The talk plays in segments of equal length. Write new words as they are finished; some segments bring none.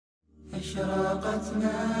أشرقت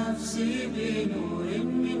نفسي بنور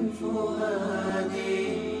من فؤادي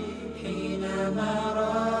حينما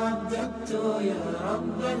رددت يا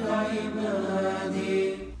رب العباد.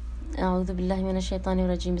 أعوذ بالله من الشيطان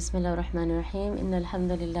الرجيم. بسم الله الرحمن الرحيم. إن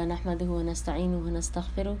الحمد لله نحمده ونستعينه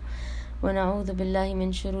ونستغفره ونعوذ بالله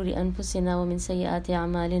من شرور أنفسنا ومن سيئات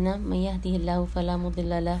أعمالنا. من يهده الله فلا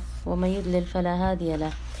مضل له ومن يضلل فلا هادي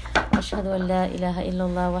له. أشهد أن لا إله إلا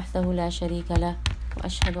الله وحده لا شريك له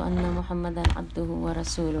وأشهد أن محمدا عبده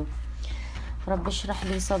ورسوله. رب اشرح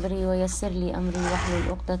لي صدري ويسر لي أمري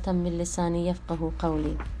واحلل عقدة من لساني يفقه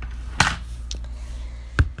قولي.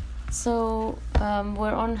 So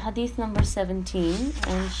we're on Hadith number 17,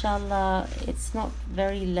 and inshallah it's not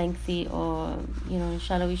very lengthy, or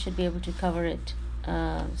inshallah we should be able to cover it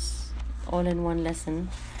all in one lesson.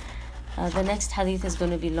 The next Hadith is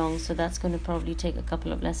going to be long, so that's going to probably take a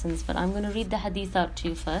couple of lessons, but I'm going to read the Hadith out to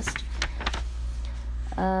you first.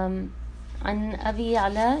 عن أبي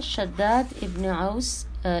على شداد ابن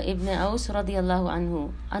أوس رضي الله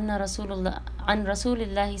عنه عن رسول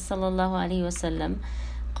الله صلى الله عليه وسلم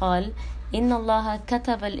قال: إن الله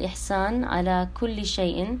كتب الإحسان على كل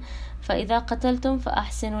شيء، فإذا قتلتم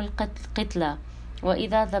فأحسنوا القتلة،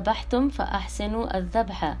 وإذا ذبحتم فأحسنوا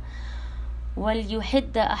الذبح،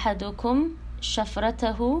 وليحد أحدكم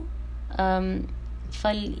شفرته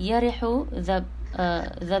فليرح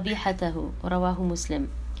ذبيحته. رواه مسلم.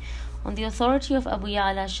 On the authority of Abu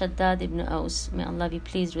Ya'la Shaddad ibn Aus, may Allah be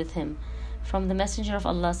pleased with him, from the Messenger of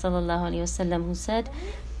Allah sallallahu alaihi wasallam, who said,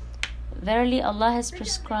 Verily Allah has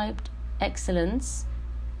prescribed excellence.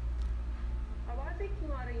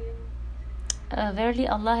 Verily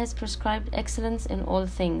Allah has prescribed excellence in all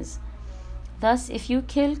things. Thus, if you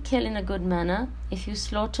kill in a good manner. If you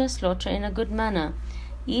slaughter in a good manner.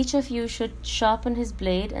 Each of you should sharpen his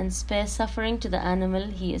blade and spare suffering to the animal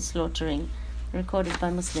he is slaughtering. Recorded by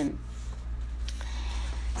Muslim.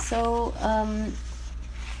 So,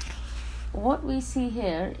 what we see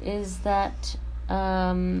here is that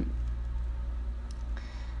the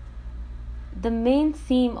main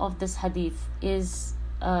theme of this hadith is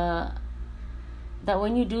that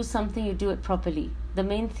when you do something, you do it properly. The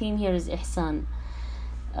main theme here is ihsan.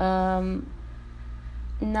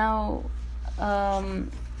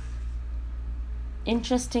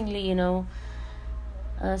 Interestingly,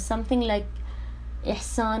 something like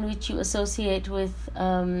ihsan, which you associate with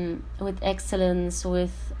excellence,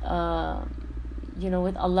 with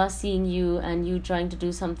with Allah seeing you and you trying to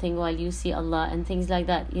do something while you see Allah and things like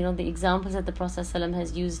that. The examples that the Prophet ﷺ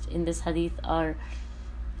has used in this hadith are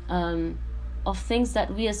of things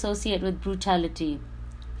that we associate with brutality,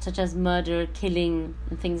 such as murder, killing,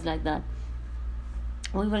 and things like that.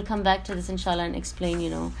 We will come back to this inshallah and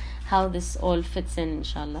explain how this all fits in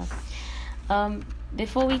inshallah.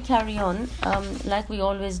 Before we carry on, like we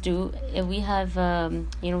always do, we have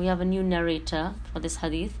we have a new narrator for this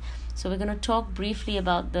hadith. So we're going to talk briefly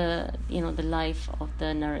about the life of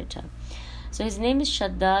the narrator. So his name is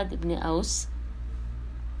Shaddad ibn Aus.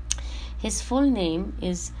 His full name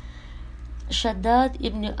is Shaddad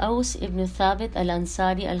ibn Aus ibn Thabit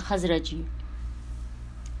al-Ansari al-Khazraji.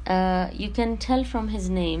 You can tell from his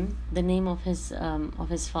name the name of his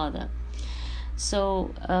father.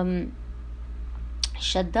 So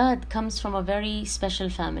Shaddad comes from a very special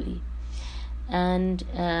family, and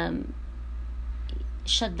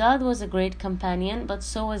Shaddad was a great companion, but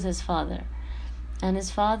so was his father. And his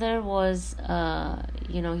father was,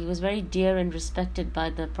 he was very dear and respected by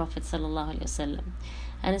the Prophet sallallahu alaihi wasallam.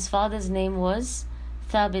 And his father's name was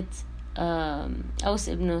Thabit, Aus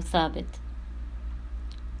ibn Thabit.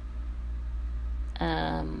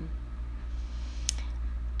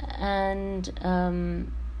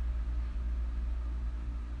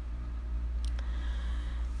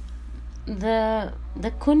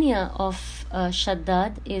 The kunya of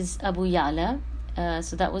Shaddad is Abu Ya'la,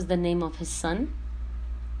 so that was the name of his son,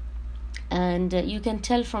 and you can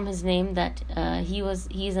tell from his name that he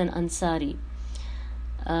is an Ansari,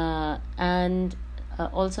 and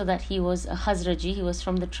also that he was a Khazraji. He was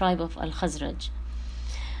from the tribe of Al-Khazraj.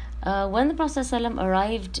 When the Prophet ﷺ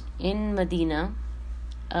arrived in Medina,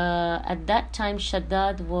 at that time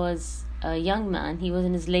Shaddad was a young man. He was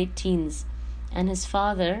in his late teens. And his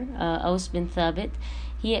father, Aus bin Thabit,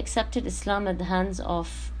 he accepted Islam at the hands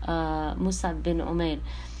of Mus'ab bin Umair.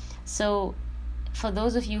 So, for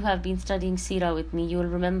those of you who have been studying Seerah with me, you will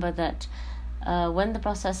remember that when the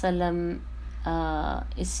Prophet ﷺ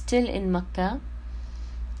is still in Mecca,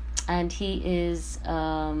 and he is,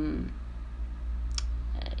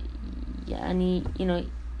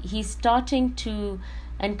 he's starting to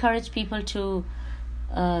encourage people to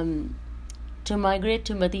migrate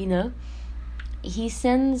to Medina. He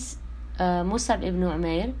sends Mus'ab ibn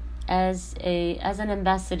Umair as an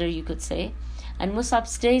ambassador, you could say. And Mus'ab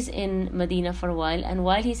stays in Medina for a while, and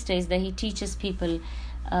while he stays there, he teaches people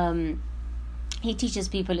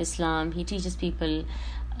Islam, he teaches people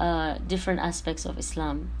different aspects of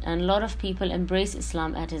Islam, and a lot of people embrace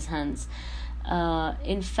Islam at his hands.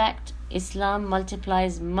 In fact, Islam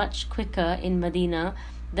multiplies much quicker in Medina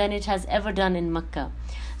than it has ever done in Mecca.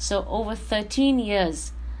 So over 13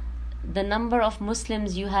 years, the number of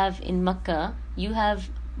Muslims you have in Mecca, you have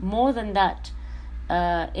more than that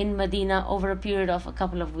in Medina over a period of a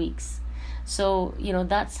couple of weeks. So,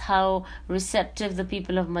 that's how receptive the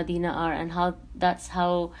people of Medina are, and that's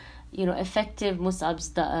how effective Mus'ab's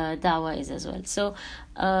da'wah is as well. So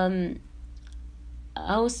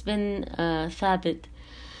Aus bin Thabit,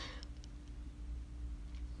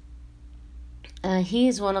 he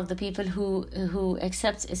is one of the people who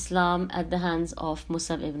accepts Islam at the hands of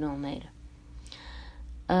Mus'ab ibn Umair.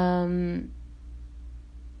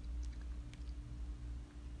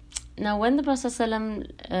 Now, when the Prophet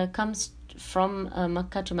ﷺ comes from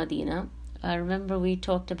Mecca to Medina, I remember we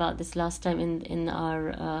talked about this last time in our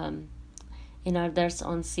dars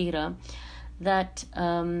on Seerah, that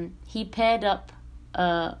he paired up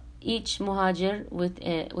each muhajir with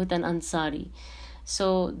an Ansari.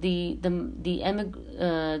 So the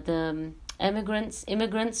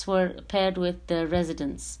immigrants were paired with the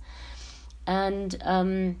residents, and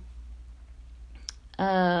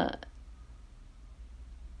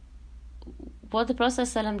what the Prophet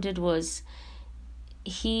ﷺ did was,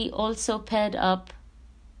 he also paired up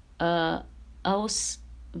Aus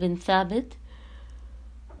bin Thabit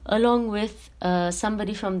along with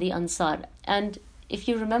somebody from the Ansar. And if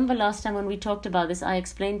you remember last time when we talked about this, I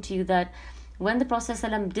explained to you that when the Prophet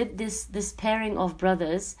ﷺ did this pairing of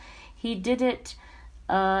brothers, he did it.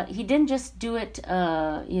 He didn't just do it,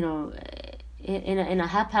 in a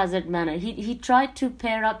haphazard manner. He tried to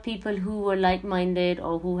pair up people who were like-minded,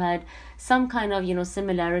 or who had some kind of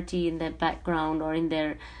similarity in their background, or in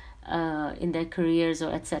their careers,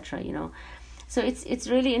 or etc. So it's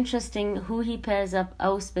really interesting who he pairs up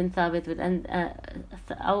Aus bin Thabit with, and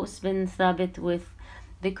Aus bin Thabit with,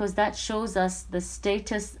 because that shows us the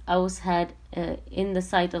status Aus had in the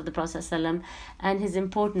sight of the Prophet ﷺ, and his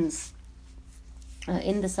importance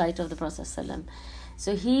in the sight of the Prophet ﷺ.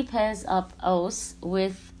 So he pairs up Aus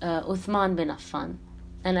with Uthman bin Affan,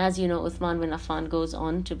 and as you know, Uthman bin Affan goes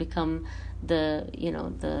on to become the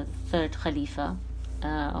third Khalifa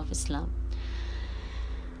of Islam.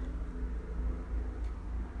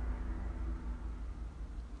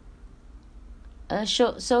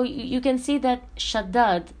 So you can see that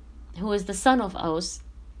Shaddad, who is the son of Aus,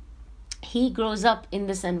 he grows up in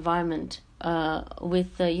this environment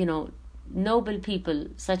with noble people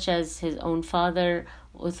such as his own father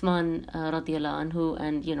Uthman radiallahu anhu,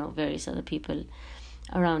 and various other people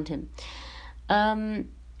around him.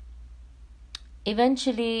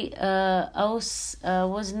 Eventually Aus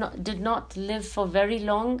did not live for very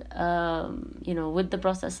long with the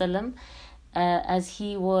Prophet ﷺ, as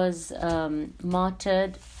he was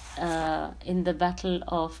martyred in the Battle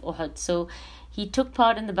of Uhud. So he took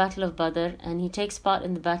part in the Battle of Badr, and he takes part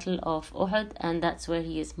in the Battle of Uhud, and that's where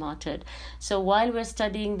he is martyred. So while we're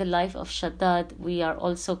studying the life of Shaddad, we are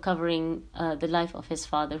also covering the life of his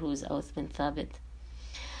father, who is Aus bin Thabit.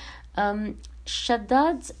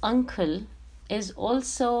 Shaddad's uncle is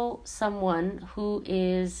also someone who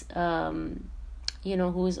is,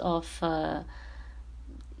 who's of,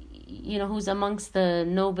 who's amongst the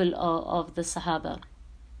noble of the Sahaba.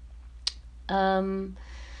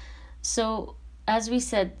 So, as we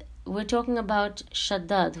said, we're talking about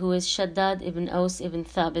Shaddad, who is Shaddad ibn Aus ibn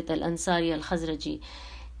Thabit al-Ansari al-Khazraji.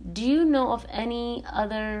 Do you know of any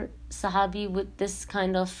other Sahabi with this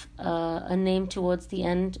kind of a name towards the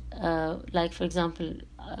end? Like, for example,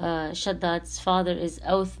 Shaddad's father is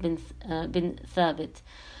Aus bin Thabit.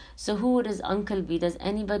 So who would his uncle be? Does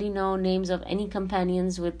anybody know names of any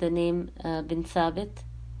companions with the name bin Thabit?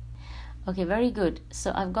 Okay, very good.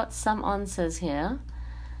 So I've got some answers here.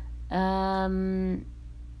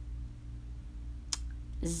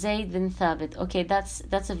 Zayd bin Thabit. Okay,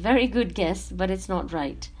 that's a very good guess, but it's not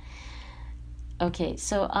right. Okay,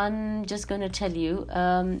 so I'm just going to tell you.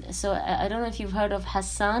 So I don't know if you've heard of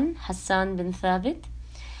Hassan bin Thabit.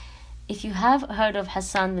 If you have heard of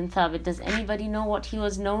Hassan bin Thabit, does anybody know what he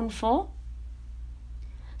was known for?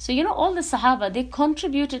 So all the Sahaba, they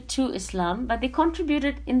contributed to Islam, but they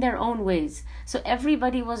contributed in their own ways. So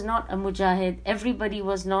everybody was not a mujahid, everybody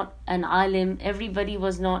was not an alim, everybody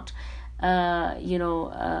was not a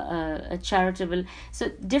charitable. So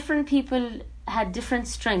different people had different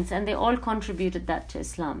strengths, and they all contributed that to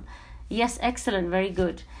Islam. Yes, excellent, very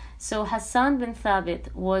good. So Hassan bin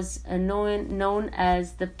Thabit was known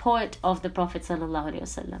as the poet of the Prophet sallallahu alaihi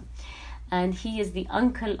wasallam, and he is the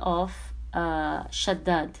uncle of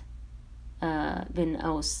Shaddad bin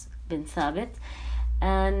Aus bin Thabit,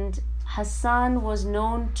 and Hassan was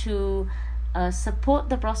known to support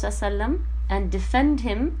the Prophet sallam and defend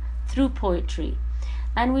him through poetry.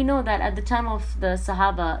 And we know that at the time of the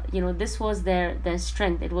Sahaba, this was their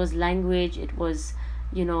strength. It was language, it was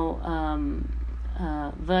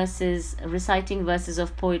verses, reciting verses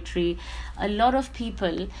of poetry. A lot of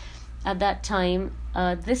people at that time,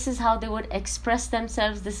 this is how they would express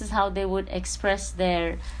themselves, this is how they would express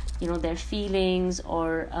their feelings,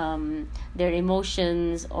 or their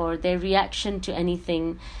emotions, or their reaction to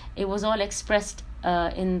anything. It was all expressed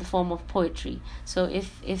in the form of poetry. So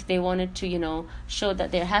if they wanted to show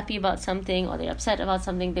that they're happy about something or they're upset about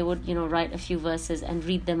something, they would write a few verses and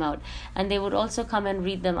read them out, and they would also come and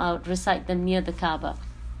read them out, recite them near the Kaaba.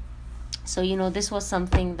 So this was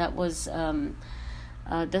something that was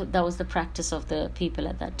that was the practice of the people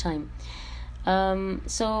at that time.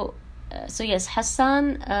 So yes,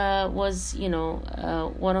 Hassan was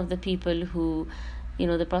one of the people who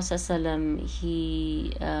the Prophet ﷺ,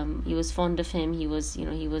 he was fond of him. He was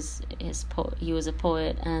he was a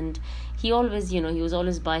poet, and he always he was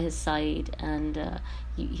always by his side, and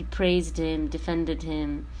he praised him, defended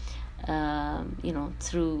him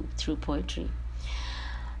through poetry.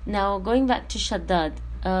 Now going back to Shaddad,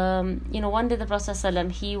 one day the Prophet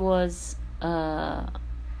ﷺ,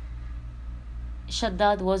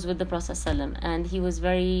 Shaddad was with the Prophet ﷺ, and he was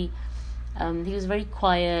very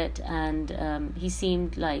quiet, and he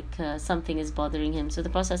seemed like something is bothering him. So the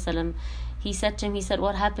Prophet ﷺ, he said to him,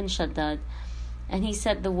 "What happened, Shaddad?" And he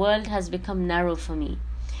said, "The world has become narrow for me."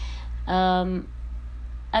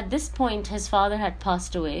 At this point, his father had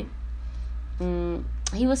passed away.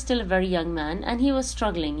 He was still a very young man, and he was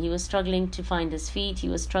struggling. He was struggling to find his feet. He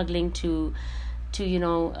was struggling to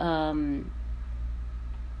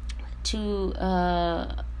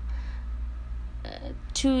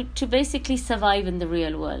basically survive in the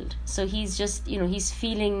real world. So he's just he's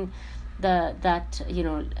feeling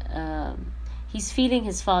he's feeling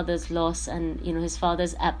his father's loss, and his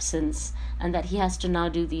father's absence, and that he has to now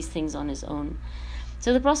do these things on his own.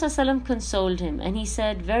 So the Prophet ﷺ consoled him, and he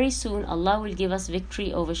said, "Very soon Allah will give us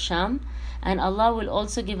victory over Sham, and Allah will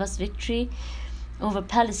also give us victory over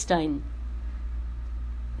Palestine,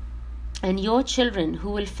 and your children who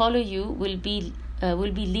will follow you will be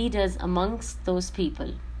leaders amongst those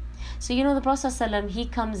people." So the Prophet ﷺ, he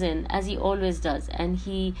comes in as he always does, and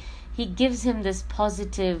he gives him this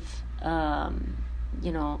positive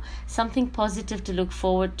something positive to look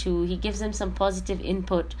forward to. He gives him some positive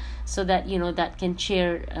input, so that that can cheer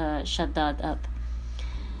Shaddad up.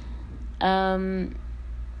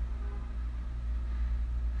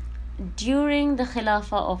 During the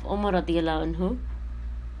Khilafah of Umar radiallahu anhu,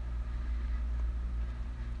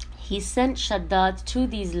 he sent Shaddad to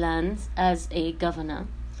these lands as a governor,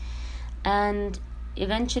 and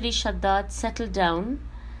eventually Shaddad settled down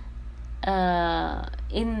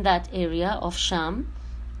in that area of Sham,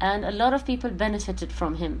 and a lot of people benefited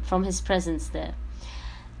from his presence there.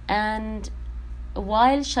 And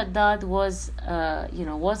while Shaddad was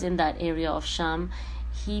in that area of Sham,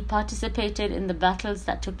 he participated in the battles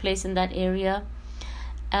that took place in that area,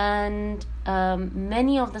 and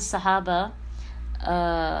many of the Sahaba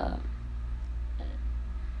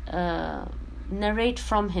narrate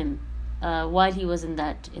from him while he was in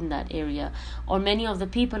that area, or many of the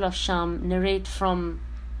people of Sham narrate from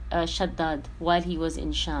Shaddad while he was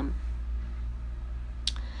in Sham.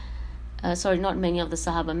 Sorry, not many of the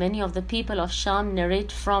Sahaba. Many of the people of Sham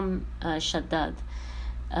narrate from Shaddad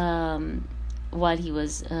while he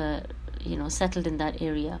was settled in that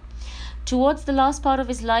area. Towards the last part of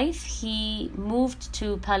his life, he moved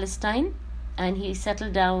to Palestine, and he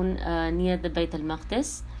settled down near the Bayt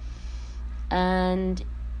al-Maqdis, and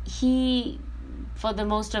he, for the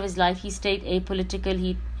most of his life, he stayed apolitical.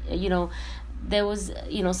 He there was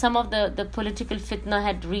some of the political fitna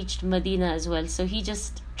had reached Medina as well, so he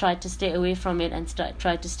just tried to stay away from it and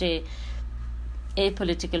tried to stay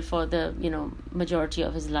apolitical for the majority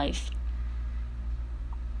of his life.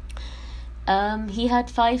 He had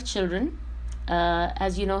 5 children.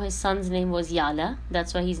 As you know, his son's name was Ya'la.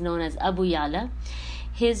 That's why he's known as Abu Ya'la.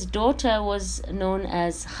 His daughter was known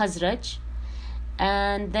as Khazraj,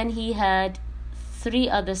 and then he had 3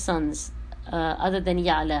 other sons other than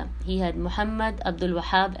Ya'la. He had Muhammad, Abdul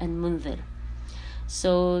Wahab, and Munzir.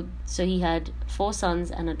 So he had 4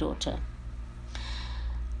 sons and a daughter.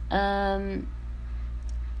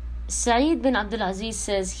 Sa'id bin Abdul Aziz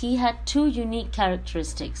says he had 2 unique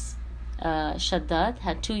characteristics. Shaddad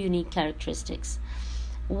had two unique characteristics.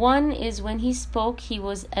 One is when he spoke, he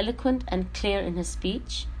was eloquent and clear in his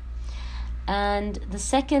speech. And the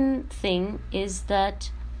second thing is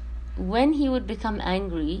that when he would become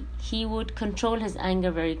angry, he would control his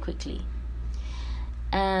anger very quickly.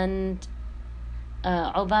 And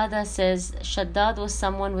Ubadah says Shaddad was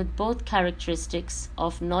someone with both characteristics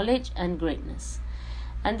of knowledge and greatness.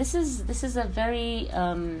 And this is a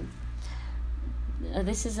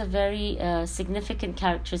very significant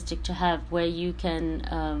characteristic to have, where you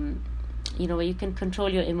can where you can control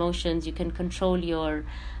your emotions, you can control your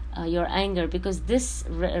anger, because this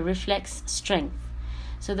reflects strength.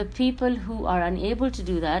 So the people who are unable to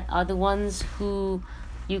do that are the ones who,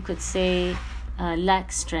 you could say,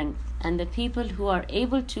 lack strength. And the people who are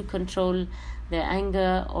able to control their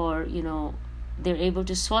anger, or they're able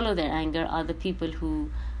to swallow their anger, are the people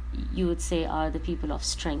who you would say are the people of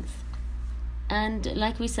strength. And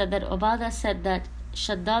like we said, that Ubadah said that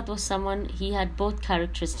Shaddad was someone, he had both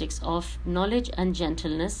characteristics of knowledge and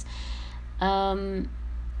gentleness.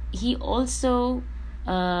 He also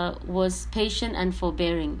was patient and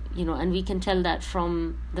forbearing, and we can tell that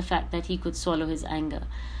from the fact that he could swallow his anger.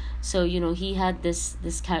 So he had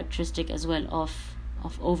this characteristic as well of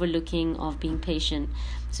overlooking, of being patient.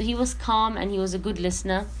 So he was calm and he was a good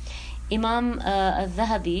listener. Imam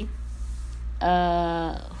al-Dhahabi,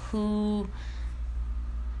 who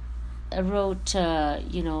wrote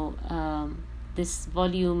this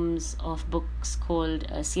volumes of books called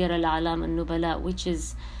Siyar al-A'lam al-Nubala, which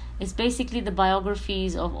is basically the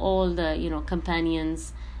biographies of all the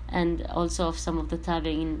companions, and also of some of the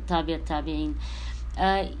tabi'in.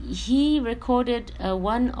 He recorded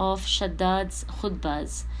one of Shaddad's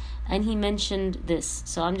khutbahs, and he mentioned this.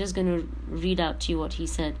 So I'm just going to read out to you what he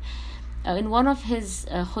said. In one of his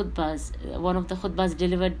khutbahs, one of the khutbahs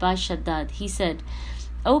delivered by Shaddad, he said,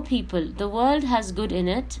 "O people, the world has good in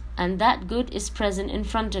it, and that good is present in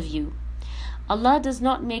front of you. Allah does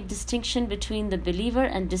not make distinction between the believer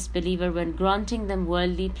and disbeliever when granting them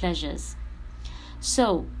worldly pleasures.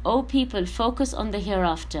 So, O people, focus on the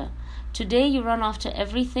hereafter. Today you run after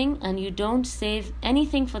everything and you don't save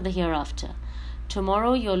anything for the hereafter.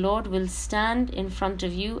 Tomorrow your Lord will stand in front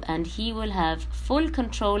of you and He will have full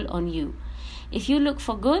control on you. If you look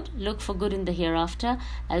for good in the hereafter,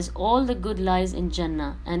 as all the good lies in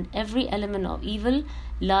Jannah, and every element of evil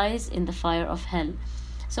lies in the fire of hell."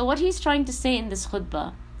 So what he's trying to say in this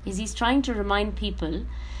khutbah is he's trying to remind people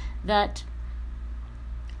that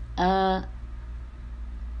there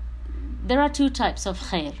are two types of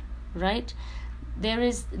khair, right? There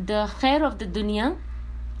is the khair of the dunya,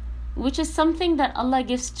 which is something that Allah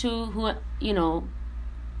gives to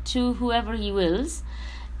whoever He wills,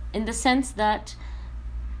 in the sense that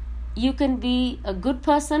you can be a good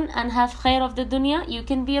person and have khair of the dunya, you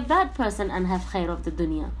can be a bad person and have khair of the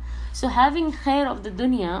dunya. So having khair of the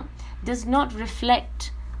dunya does not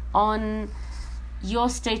reflect on your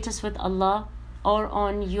status with Allah or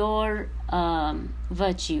on your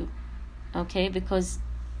virtue, okay? Because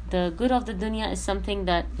the good of the dunya is something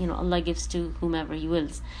that Allah gives to whomever He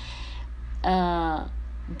wills.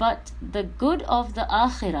 But the good of the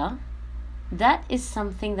akhirah, that is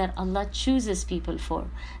something that Allah chooses people for.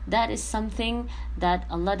 That is something that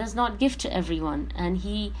Allah does not give to everyone, and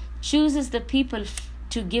He chooses the people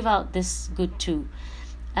to give out this good to.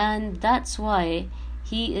 And that's why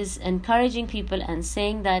He is encouraging people and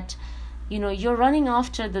saying that you're running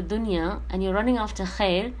after the dunya and you're running after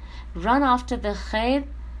khair. Run after the khair,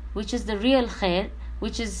 which is the real khair,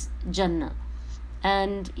 which is Jannah.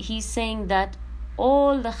 And He's saying that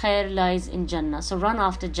all the khair lies in Jannah. So run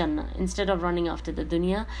after Jannah instead of running after the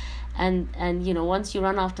dunya. And once you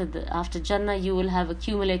run after Jannah, you will have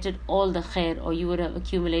accumulated all the khair, or you would have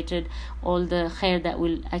accumulated all the khair that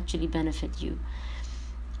will actually benefit you.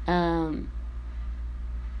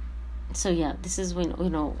 So yeah, this is when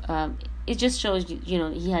it just shows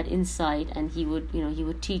he had insight, and he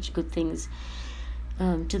would teach good things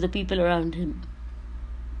to the people around him.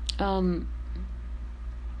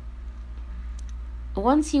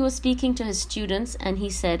 Once he was speaking to his students, and he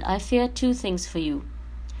said, "I fear two things for you: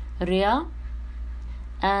 riya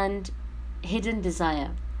and hidden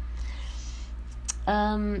desire."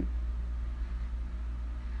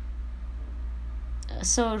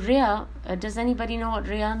 So riya, does anybody know what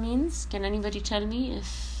riya means? Can anybody tell me?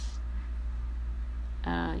 If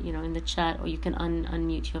in the chat, or you can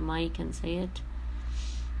unmute your mic and say it.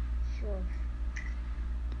 Sure.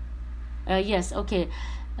 Yes, okay.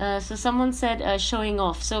 So someone said showing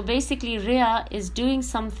off. So basically riya is doing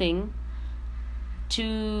something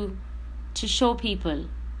to show people.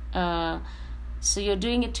 So you're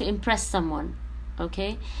doing it to impress someone,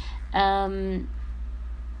 okay? Doing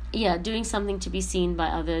something to be seen by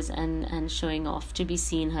others and showing off, to be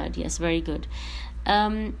seen, heard. Yes, very good.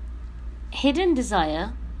 Hidden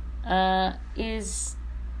desire is,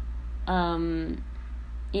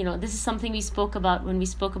 this is something we spoke about when we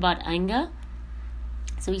spoke about anger.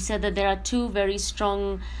 So we said that there are two very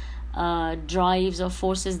strong drives or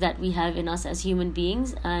forces that we have in us as human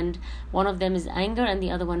beings, and one of them is anger and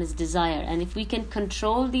the other one is desire. And if we can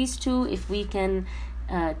control these two, if we can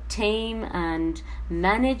tame and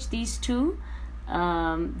manage these two,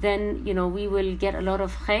 then we will get a lot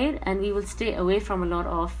of khair and we will stay away from a lot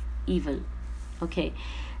of evil. Okay,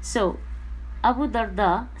 so Abu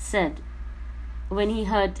Darda said, when he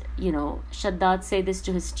heard Shaddad say this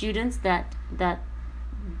to his students, that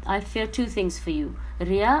I fear two things for you,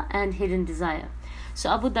 riya and hidden desire.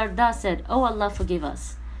 So Abu Darda said, "Oh Allah, forgive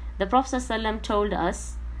us." The Prophet ﷺ told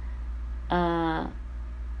us,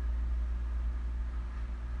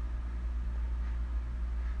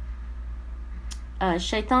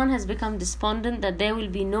 Shaitan has become despondent that there will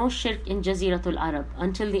be no shirk in Jaziratul Arab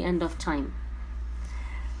until the end of time.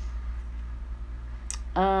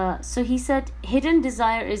 So he said, hidden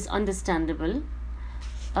desire is understandable,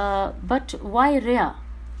 but why riya?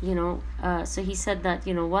 So he said that,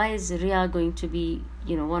 why is riya going to be,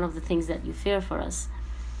 one of the things that you fear for us?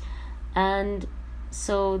 And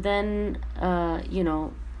so then,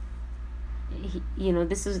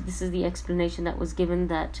 this is the explanation that was given,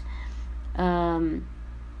 that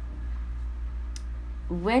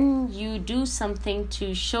when you do something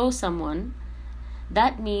to show someone,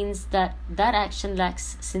 that means that action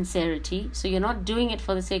lacks sincerity. So you're not doing it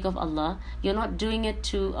for the sake of Allah. You're not doing it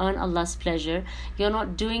to earn Allah's pleasure. You're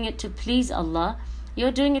not doing it to please Allah.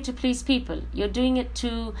 You're doing it to please people. You're doing it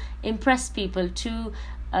to impress people, to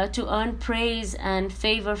earn praise and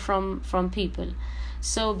favor from people.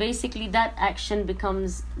 So basically that action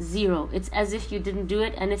becomes zero. It's as if you didn't do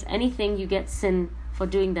it, and if anything, you get sin for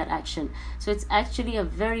doing that action. So it's actually a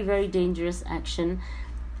very, very dangerous action,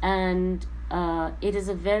 and it is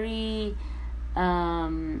a very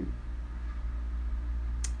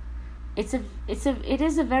it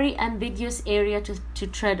is a very ambiguous area to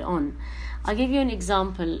tread on. I'll give you an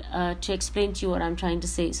example to explain to you what I'm trying to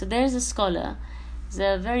say. So there's a scholar, he's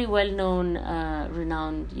a very well-known,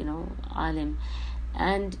 renowned, alim,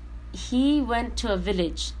 and he went to a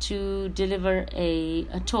village to deliver a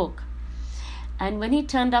talk. And when he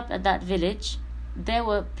turned up at that village,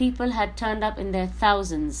 people had turned up in their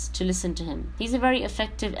thousands to listen to him. He's a very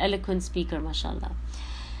effective, eloquent speaker, mashallah.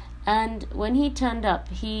 And when he turned up,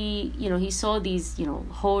 he saw these,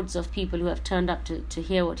 hordes of people who have turned up to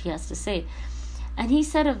hear what he has to say. And he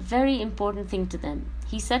said a very important thing to them.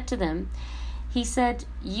 He said to them,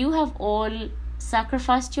 you have all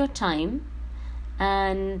sacrificed your time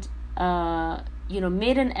and,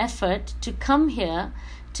 made an effort to come here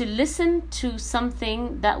to listen to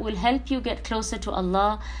something that will help you get closer to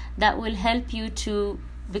Allah, that will help you to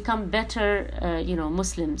become better,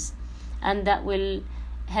 Muslims, and that will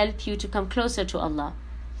help you to come closer to Allah.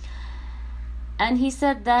 And he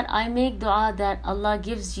said that I make dua that Allah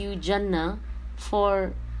gives you Jannah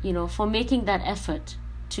for making that effort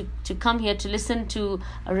to come here to listen to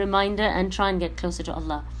a reminder and try and get closer to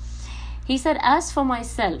Allah. He said, as for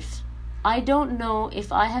myself, I don't know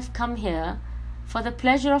if I have come here for the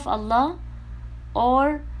pleasure of Allah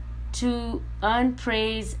or to earn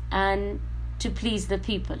praise and to please the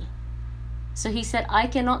people. So he said, I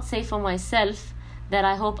cannot say for myself that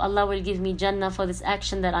I hope Allah will give me Jannah for this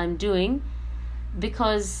action that I'm doing,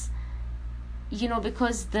 because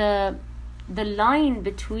the line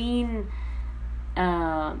between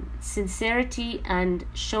sincerity and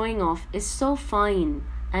showing off is so fine,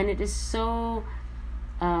 and it is so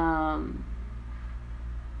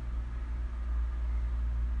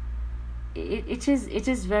it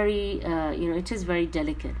is very it is very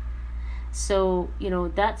delicate. So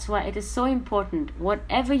that's why it is so important,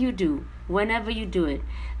 whatever you do, whenever you do it,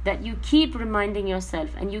 that you keep reminding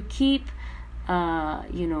yourself and you keep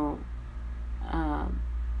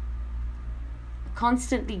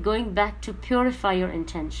constantly going back to purify your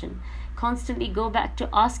intention. Constantly go back to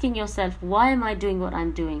asking yourself, why am I doing what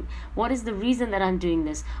I'm doing? What is the reason that I'm doing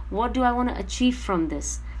this? What do I want to achieve from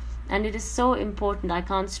this? And it is so important, I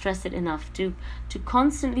can't stress it enough, to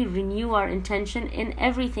constantly renew our intention in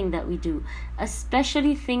everything that we do,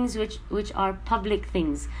 especially things which are public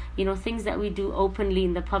things, things that we do openly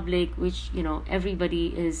in the public, which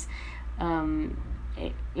everybody is going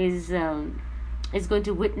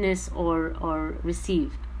to witness or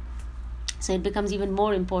receive. So it becomes even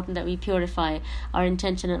more important that we purify our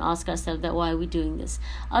intention and ask ourselves that why are we doing this?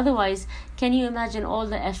 Otherwise, can you imagine all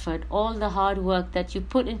the effort, all the hard work that you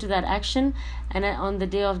put into that action, and on the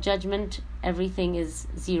day of judgment, everything is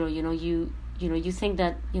zero. You think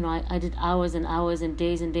that I did hours and hours and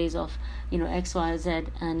days of X, Y, Z,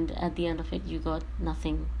 and at the end of it, you got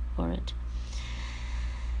nothing for it.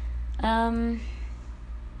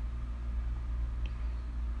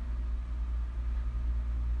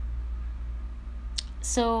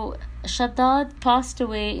 So Shaddad passed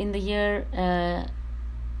away in the year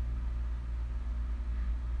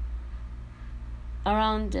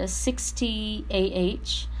around 60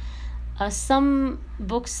 AH. Some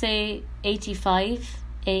books say 85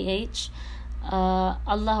 AH.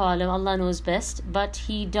 Allahu Alam, Allah knows best. But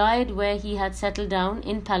he died where he had settled down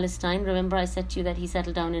in Palestine. Remember I said to you that he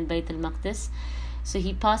settled down in Bayt al-Maqdis. So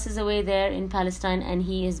he passes away there in Palestine, and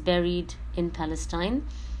he is buried in Palestine.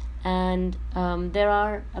 And there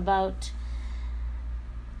are about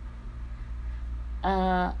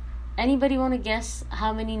anybody want to guess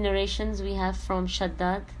how many narrations we have from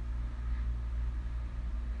Shaddad?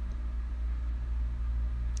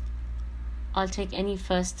 I'll take any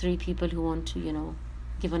first three people who want to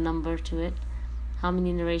give a number to it. How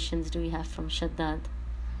many narrations do we have from Shaddad?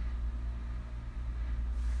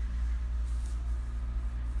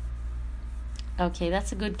 Okay,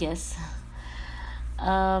 that's a good guess.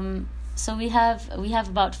 So we have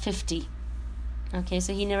about 50. Okay,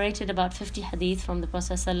 so he narrated about 50 hadith from the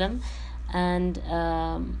Prophet ﷺ, and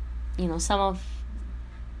some of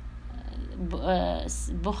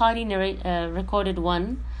Bukhari recorded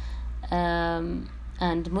one, and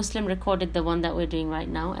Muslim recorded the one that we're doing right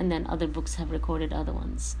now, and then other books have recorded other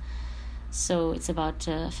ones. So it's about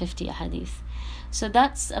 50 hadith. So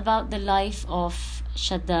that's about the life of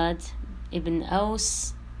Shaddad ibn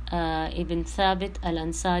Aus ibn Thabit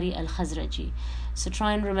al-Ansari al-Khazraji. So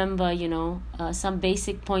try and remember, some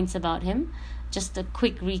basic points about him. Just a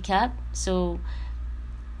quick recap. So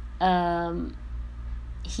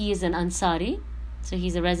he is an Ansari. So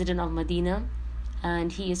he's a resident of Medina,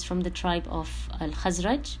 and he is from the tribe of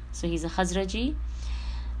al-Khazraj. So he's a Khazraji.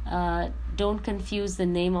 Don't confuse the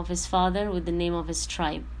name of his father with the name of his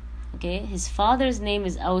tribe. Okay, his father's name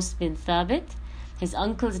is Aus bin Thabit. His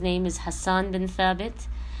uncle's name is Hassan bin Thabit.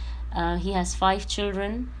 He has 5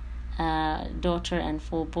 children, daughter and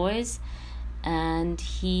 4 boys, and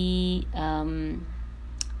he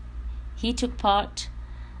took part.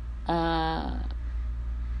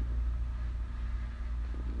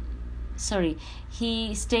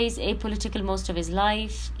 He stays apolitical most of his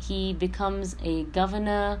life. He becomes a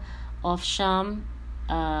governor of Sham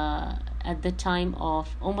at the time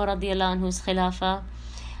of Umar radiallahu anhu's Khilafah.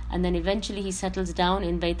 And then eventually he settles down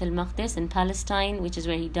in Bayt al-Maqdis in Palestine, which is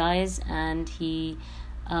where he dies, and he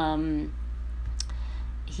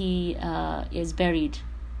is buried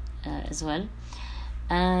as well.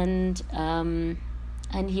 And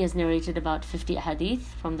he has narrated about 50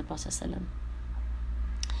 hadith from the Prophet ﷺ.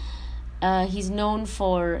 He's known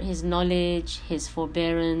for his knowledge, his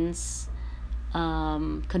forbearance,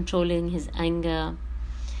 controlling his anger.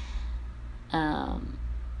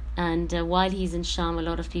 And while he's in Sham, a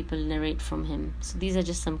lot of people narrate from him. So these are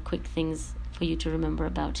just some quick things for you to remember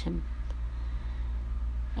about him.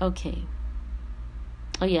 Okay.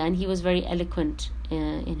 Oh yeah, and he was very eloquent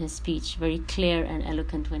in his speech, very clear and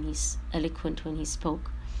eloquent when he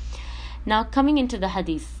spoke. Now coming into the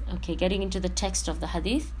hadith, okay, getting into the text of the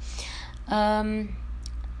hadith.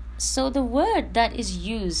 So the word that is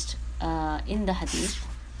used in the hadith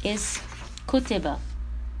is kutiba.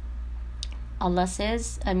 Allah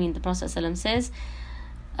says, the Prophet ﷺ says,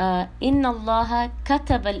 Inna Allah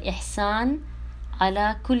katab al-ihsan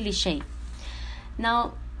ala kulli shay.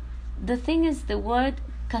 Now, the thing is, the word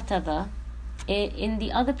kataba, in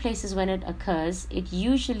the other places when it occurs, it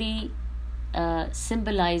usually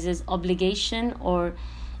symbolizes obligation, or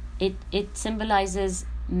it symbolizes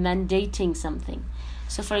mandating something.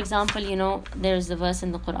 So for example, there's the verse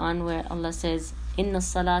in the Quran where Allah says, Inna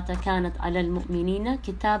salata kanat ala al-mu'minina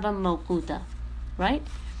kitaban mawquta. Right?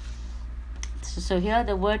 So here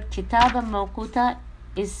the word kitaban mawquta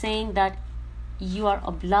is saying that you are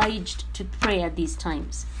obliged to pray at these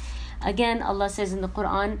times. Again, Allah says in the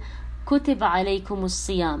Quran, kutiba alaykumus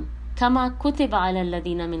siyam kama kutiba ala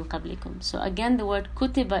alladhina min qablikum. So again, the word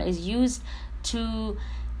kutiba is used to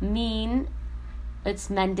mean it's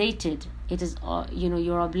mandated. It is,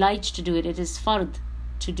 you're obliged to do it. It is fard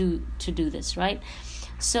to do this, right?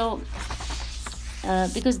 So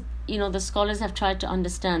because the scholars have tried to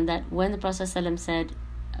understand that when the Prophet ﷺ said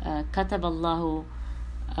katab Allahu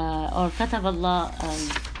or katab Allah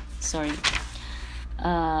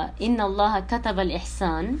Inna Allah kataba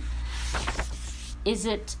al-ihsan, is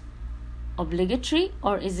it obligatory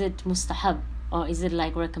or is it mustahab, or is it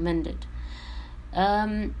like recommended?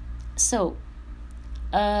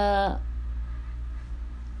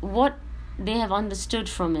 What they have understood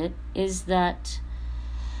from it is that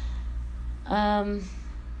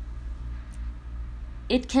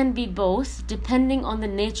it can be both depending on the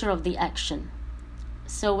nature of the action.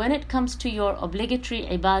 So when it comes to your obligatory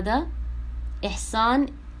ibadah, ihsan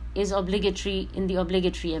is obligatory in the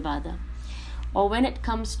obligatory ibadah. Or when it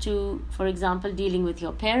comes to, for example, dealing with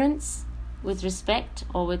your parents with respect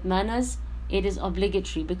or with manners, it is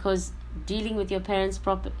obligatory, because dealing with your parents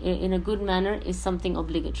in a good manner is something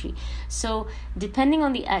obligatory. So depending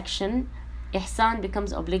on the action, ihsan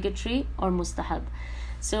becomes obligatory or mustahab.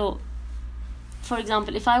 So for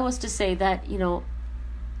example, if I was to say that,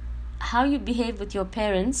 how you behave with your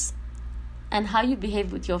parents and how you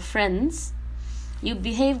behave with your friends, you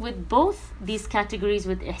behave with both these categories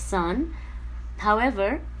with ihsan.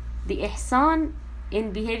 However, the ihsan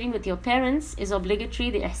in behaving with your parents is obligatory.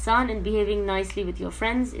 The ihsan in behaving nicely with your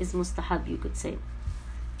friends is mustahab, you could say.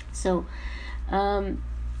 So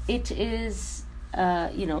it is,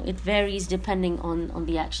 it varies depending on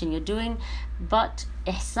the action you're doing. But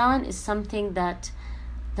ihsan is something that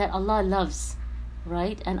Allah loves,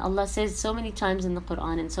 right? And Allah says so many times in the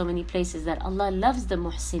Quran, in so many places, that Allah loves the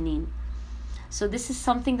muhsineen. So this is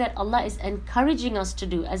something that Allah is encouraging us to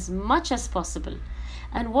do as much as possible.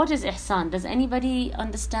 And what is ihsan? Does anybody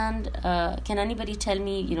understand? Can anybody tell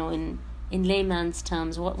me, in layman's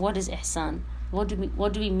terms, what is ihsan? What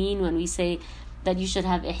do we mean when we say that you should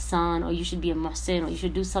have ihsan, or you should be a muhsin, or you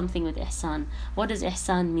should do something with ihsan? What does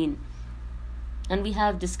ihsan mean? And we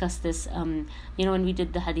have discussed this, when we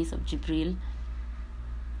did the Hadith of Jibreel.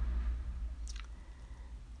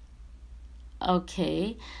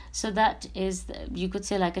 Okay, so that is, you could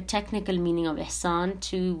say, like a technical meaning of ihsan,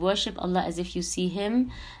 to worship Allah as if you see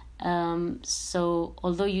Him. So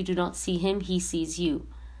although you do not see Him, He sees you.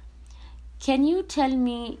 Can you tell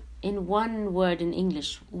me in one word in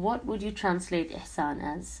English, what would you translate ihsan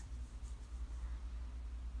as?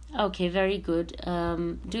 Okay, very good.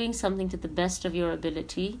 Doing something to the best of your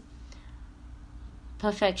ability.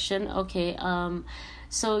 Perfection. Okay.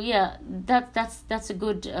 So yeah, that's a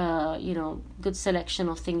good good selection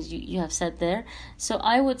of things you have said there. So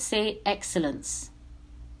I would say excellence.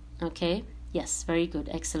 Okay. Yes, very good.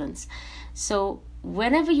 Excellence. So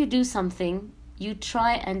whenever you do something, you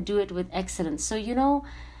try and do it with excellence. So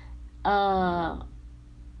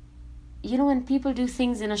when people do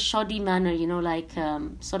things in a shoddy manner, like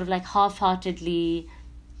sort of like half-heartedly,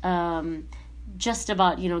 just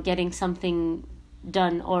about getting something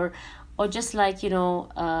done, or just like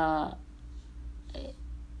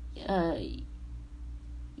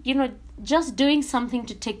just doing something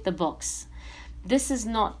to tick the box. This is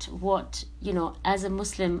not what as a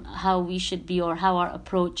Muslim, how we should be, or how our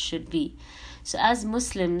approach should be. So as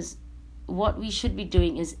Muslims, what we should be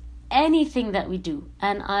doing is anything that we do,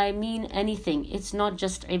 and I mean anything, it's not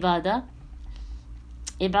just ibadah,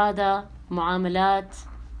 muamalat,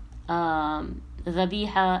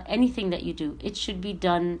 dhabiha, anything that you do, it should be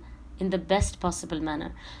done in the best possible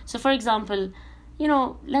manner. So for example,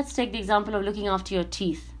 let's take the example of looking after your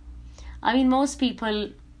teeth. I mean, most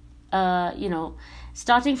people,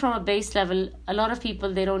 starting from a base level, a lot of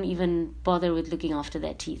people, they don't even bother with looking after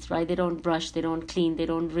their teeth, right? They don't brush, they don't clean, they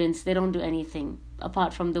don't rinse, they don't do anything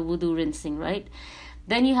apart from the wudu rinsing, right?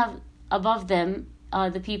 Then you have above them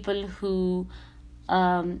the people who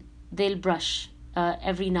they'll brush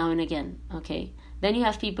every now and again, okay? Then you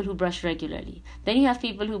have people who brush regularly. Then you have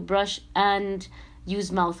people who brush and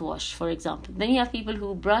use mouthwash, for example. Then you have people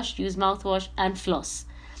who brush, use mouthwash, and floss.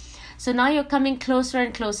 So now you're coming closer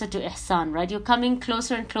and closer to ihsan, right? You're coming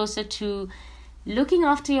closer and closer to looking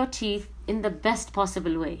after your teeth in the best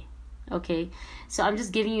possible way, okay? So I'm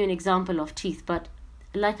just giving you an example of teeth. But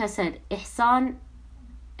like I said, ihsan,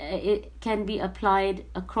 it can be applied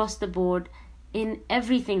across the board in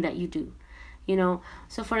everything that you do,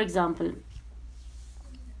 So for example,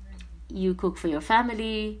 you cook for your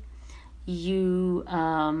family, you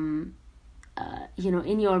in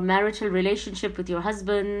your marital relationship with your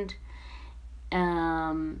husband,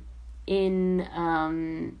 in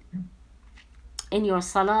your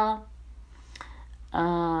salah,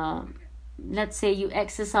 let's say you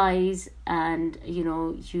exercise and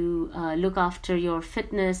you look after your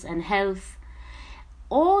fitness and health.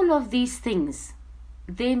 All of these things,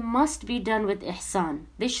 they must be done with ihsan.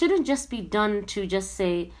 They shouldn't just be done to just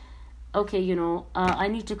say, okay, I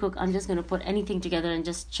need to cook, I'm just going to put anything together and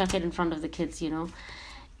just chuck it in front of the kids,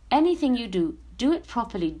 Anything you do, do it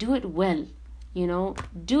properly, do it well.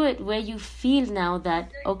 do it where you feel now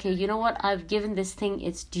that, okay, you know what, I've given this thing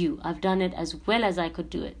its due. I've done it as well as I could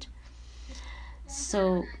do it.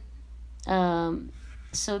 So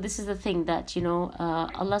this is the thing that, Allah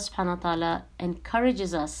subhanahu wa ta'ala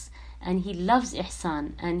encourages us, and He loves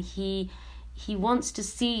ihsan, and He wants to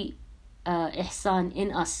see ihsan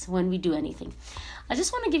in us when we do anything. I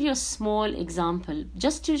just want to give you a small example,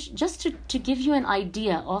 just to give you an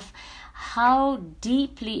idea of how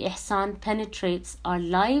deeply ihsan penetrates our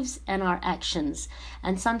lives and our actions.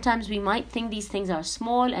 And sometimes we might think these things are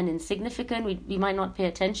small and insignificant, we might not pay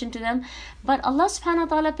attention to them, but Allah subhanahu wa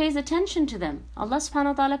ta'ala pays attention to them. Allah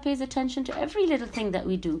subhanahu wa ta'ala pays attention to every little thing that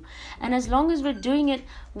we do. And as long as we're doing it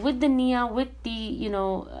with the niyyah, with the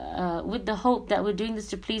with the hope that we're doing this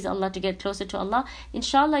to please Allah, to get closer to Allah,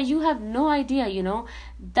 inshallah, you have no idea,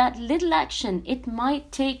 that little action, it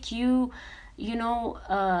might take you,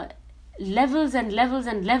 levels and levels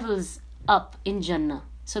and levels up in Jannah.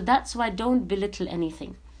 So that's why don't belittle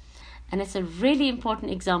anything. And it's a really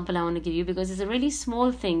important example I want to give you, because it's a really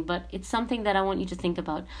small thing, but it's something that I want you to think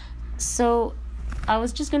about. So I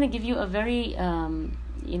was just going to give you a very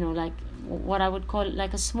like what I would call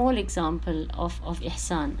like a small example of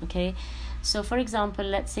ihsan. Okay, so for example,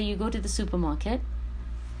 let's say you go to the supermarket,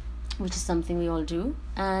 which is something we all do,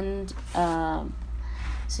 and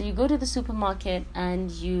so you go to the supermarket and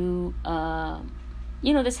you,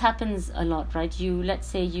 this happens a lot, right? Let's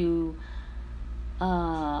say you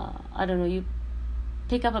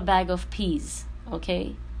pick up a bag of peas,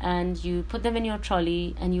 okay? And you put them in your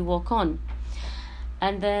trolley and you walk on.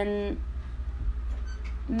 And then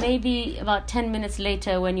maybe about 10 minutes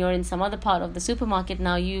later, when you're in some other part of the supermarket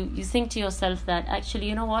now, you think to yourself that, actually,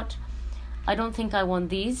 you know what? I don't think I want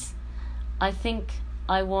these. I think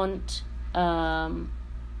I want... I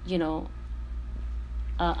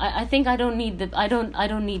think I don't need I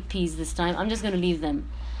don't need peas this time. I'm just going to leave them.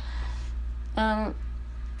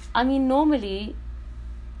 Normally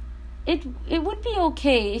it would be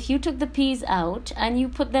okay if you took the peas out and you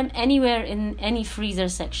put them anywhere in any freezer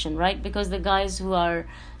section, right? Because the guys who are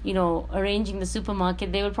arranging the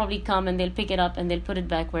supermarket, they will probably come and they'll pick it up and they'll put it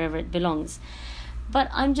back wherever it belongs. But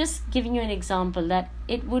I'm just giving you an example that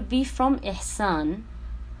it would be from ihsan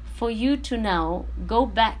for you to now go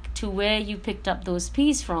back to where you picked up those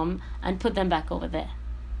peas from and put them back over there.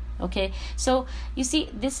 Okay, so you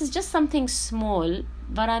see, this is just something small,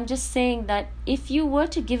 but I'm just saying that if you were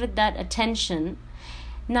to give it that attention,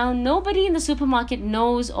 now nobody in the supermarket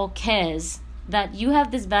knows or cares that you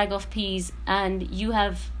have this bag of peas and you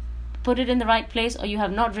have put it in the right place, or you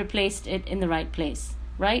have not replaced it in the right place,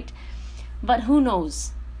 right? But who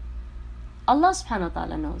knows? Allah subhanahu wa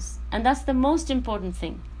ta'ala knows. And that's the most important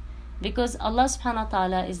thing. Because Allah subhanahu wa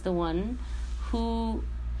ta'ala is the one who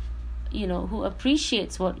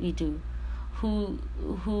appreciates what we do, who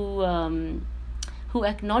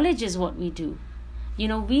acknowledges what we do.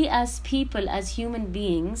 We as people, as human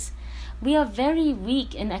beings, we are very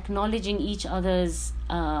weak in acknowledging each other's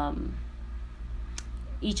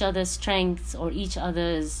strengths or each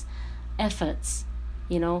other's efforts.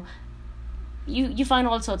 You find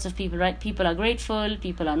all sorts of people, right? People are grateful,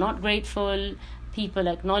 people are not grateful. People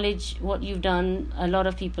acknowledge what you've done. A lot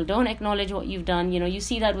of people don't acknowledge what you've done. You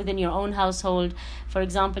see that within your own household. For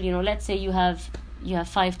example, let's say you have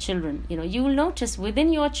 5 children. You will notice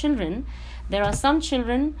within your children, there are some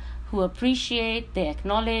children who appreciate, they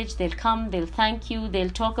acknowledge, they'll come, they'll thank you, they'll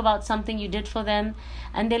talk about something you did for them,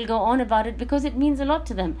 and they'll go on about it because it means a lot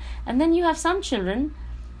to them. And then you have some children,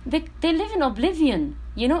 they live in oblivion.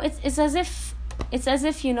 It's as if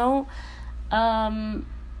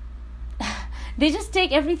they just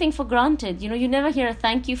take everything for granted. You never hear a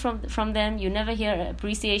thank you from them. You never hear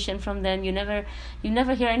appreciation from them. You never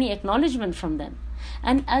hear any acknowledgement from them.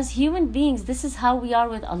 And as human beings, this is how we are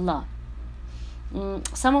with Allah.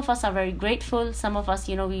 Some of us are very grateful. Some of us,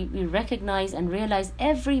 we recognize and realize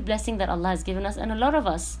every blessing that Allah has given us. And a lot of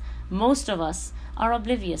us, most of us, are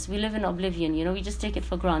oblivious. We live in oblivion. We just take it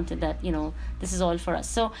for granted that, this is all for us.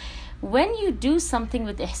 So when you do something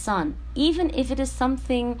with ihsan, even if it is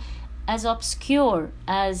something as obscure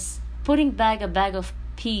as putting a bag of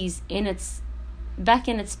peas back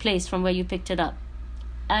in its place from where you picked it up,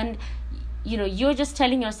 and you're just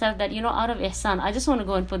telling yourself that out of ihsan, I just want to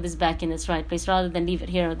go and put this back in its right place rather than leave it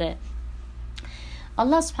here or there.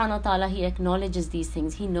 Allah subhanahu wa ta'ala, He acknowledges these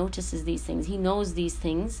things, He notices these things, He knows these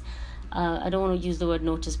things. I don't want to use the word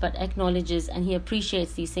notice, but acknowledges, and He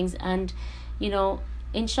appreciates these things. And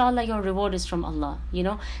inshallah, your reward is from Allah.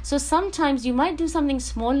 So sometimes you might do something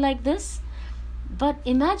small like this, but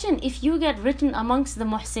imagine if you get written amongst the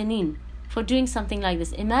muhsineen, for doing something like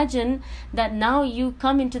this. Imagine that now you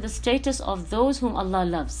come into the status of those whom Allah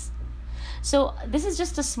loves. So this is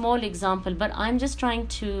just a small example, but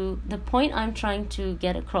the point I'm trying to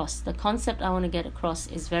get across, the concept I want to get across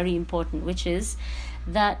is very important, which is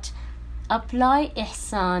that apply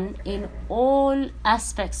ihsan in all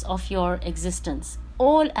aspects of your existence.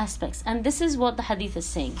 All aspects. And this is what the hadith is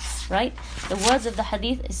saying, right? The words of the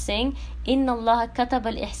hadith is saying, Inna Allah katab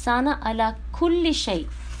al-ihsana ala kulli shay.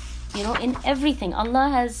 In everything. Allah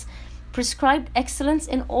has prescribed excellence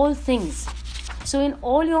in all things. So in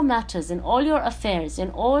all your matters, in all your affairs, in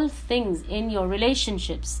all things, in your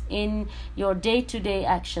relationships, in your day-to-day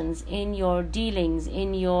actions, in your dealings,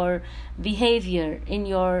 in your behavior, in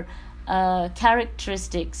your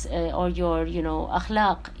characteristics, or your,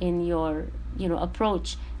 akhlaq, in your,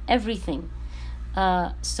 approach, everything.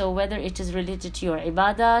 So whether it is related to your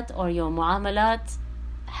ibadat or your muamalat,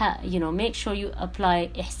 make sure you apply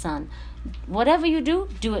ihsan. Whatever you do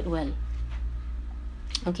it well.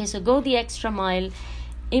 Okay, so go the extra mile.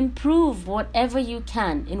 Improve whatever you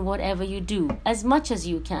can in whatever you do, as much as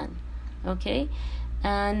you can. Okay,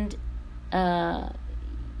 and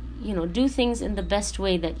do things in the best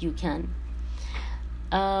way that you can.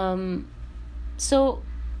 So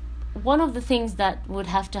one of the things that would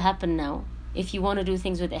have to happen now, if you want to do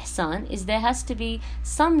things with ihsan, is there has to be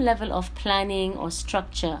some level of planning or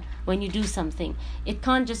structure when you do something. It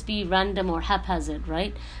can't just be random or haphazard,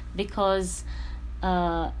 right? Because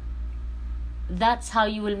that's how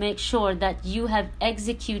you will make sure that you have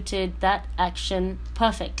executed that action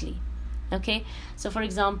perfectly. Okay, so for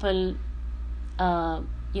example,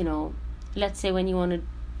 let's say when you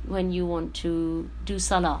want to do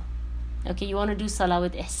salah, okay, you want to do salah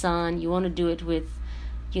with ihsan, you want to do it with,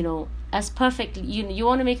 as perfect, you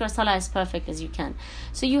want to make your salah as perfect as you can.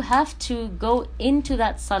 So you have to go into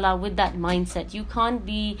that salah with that mindset. You can't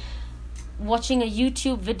be watching a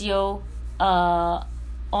YouTube video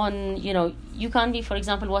you can't be, for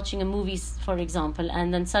example, watching a movie, for example,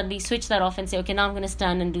 and then suddenly switch that off and say, okay, now I'm going to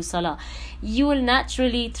stand and do salah. You will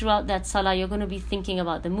naturally, throughout that salah, you're going to be thinking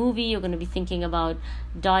about the movie, you're going to be thinking about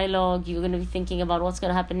dialogue, you're going to be thinking about what's going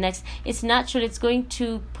to happen next. It's natural, it's going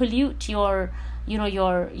to pollute your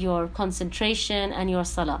concentration and your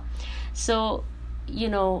salah. So,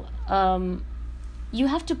 you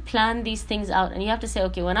have to plan these things out, and you have to say,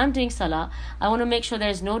 okay, when I'm doing salah, I want to make sure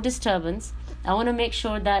there's no disturbance. I want to make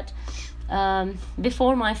sure that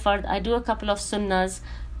before my fard, I do a couple of sunnahs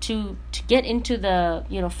to get into the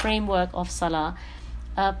framework of salah.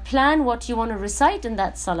 Plan what you want to recite in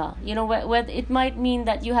that salah. Where it might mean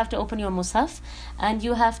that you have to open your mushaf and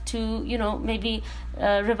you have to maybe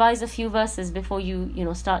revise a few verses before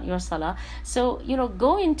you start your salah. So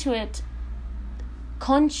go into it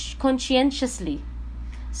conscientiously,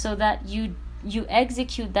 so that you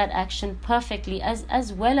execute that action perfectly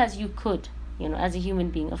as well as you could, as a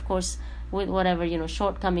human being. Of course, with whatever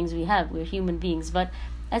shortcomings we have, we're human beings, but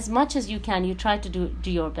as much as you can, you try to do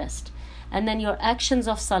your best. And then your actions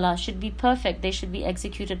of salah should be perfect. They should be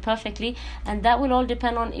executed perfectly, and that will all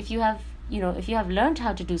depend on if you have learned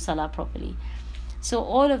how to do salah properly. So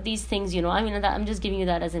all of these things, I'm just giving you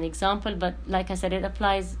that as an example, but like I said, it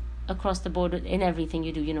applies across the board in everything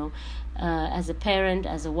you do, as a parent,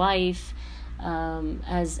 as a wife,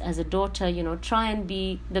 as a daughter, try and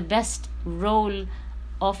be the best role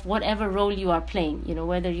of whatever role you are playing.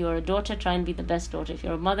 Whether you're a daughter, try and be the best daughter. If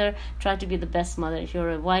you're a mother, try to be the best mother. If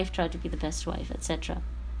you're a wife, try to be the best wife, etc.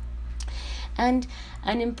 And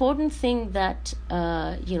an important thing that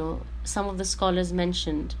some of the scholars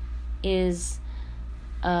mentioned is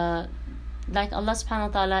like Allah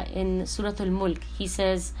subhanahu wa ta'ala in Surah Al-Mulk, he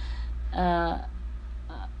says that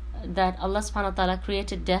Allah subhanahu wa ta'ala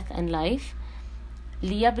created death and life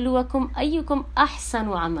لِيَبْلُوَكُمْ أَيُّكُمْ أَحْسَنُ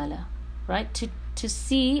عَمَلًا, right? To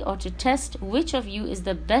see or to test which of you is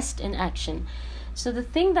the best in action. So the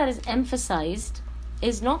thing that is emphasized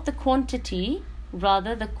is not the quantity,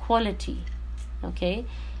 rather the quality. Okay,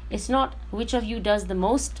 it's not which of you does the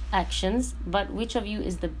most actions, but which of you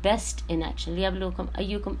is the best in action. لِيَبْلُوَكُمْ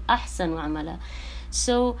أَيُّكُمْ أَحْسَنُ عَمَلًا.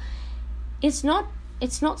 So it's not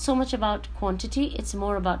so much about quantity, it's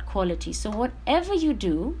more about quality. So whatever you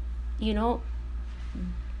do,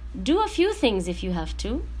 do a few things if you have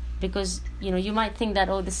to, because you might think that,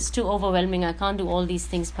 oh, this is too overwhelming, I can't do all these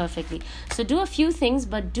things perfectly. So do a few things,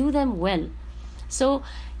 but do them well. So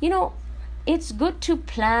it's good to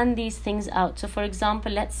plan these things out. So for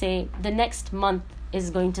example, let's say the next month is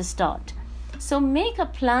going to start, so make a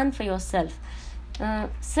plan for yourself.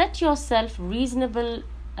 Set yourself reasonable,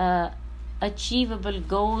 achievable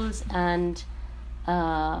goals and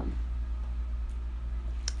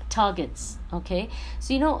targets. Okay,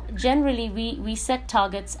 so generally we set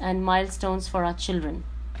targets and milestones for our children.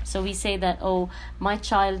 So we say that, oh, my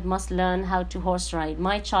child must learn how to horse ride,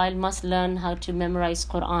 my child must learn how to memorize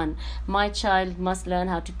Quran, my child must learn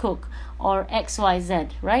how to cook, or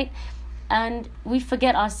XYZ, right? And we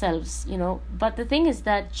forget ourselves. But the thing is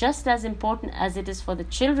that just as important as it is for the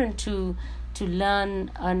children to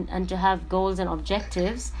learn and to have goals and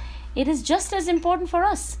objectives, it is just as important for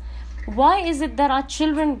us. Why is it that our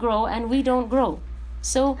children grow and we don't grow?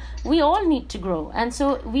 So we all need to grow, and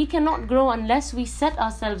so we cannot grow unless we set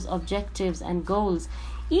ourselves objectives and goals.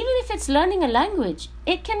 Even if it's learning a language,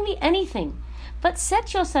 it can be anything, but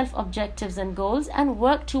set yourself objectives and goals and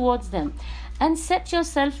work towards them, and set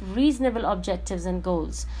yourself reasonable objectives and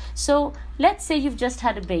goals. So let's say you've just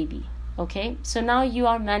had a baby. Okay, so now you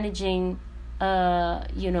are managing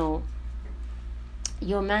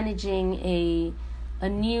you're managing a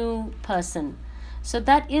new person. So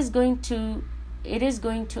that is going to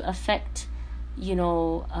affect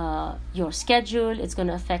your schedule. It's going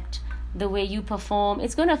to affect the way you perform.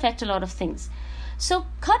 It's going to affect a lot of things. So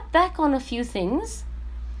cut back on a few things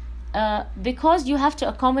because you have to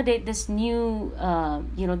accommodate this new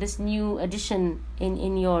addition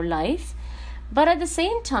in your life. But at the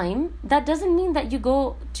same time, that doesn't mean that you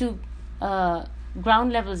go to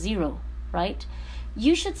ground level zero, right?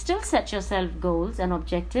 You should still set yourself goals and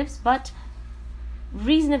objectives, but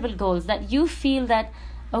reasonable goals that you feel that,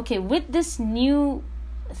 okay, with this new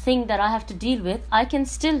thing that I have to deal with, I can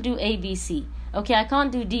still do ABC. Okay, I can't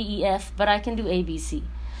do DEF, but I can do ABC.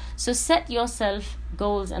 So set yourself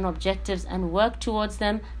goals and objectives and work towards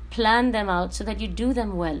them, plan them out so that you do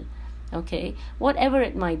them well. Okay, whatever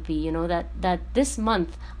it might be, that this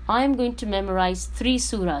month I'm going to memorize 3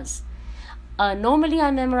 surahs. Normally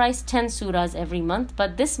I memorize 10 surahs every month,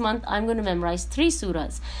 but this month I'm going to memorize 3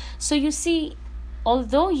 surahs. So you see,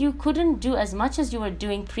 although you couldn't do as much as you were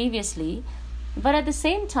doing previously, but at the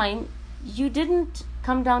same time, you didn't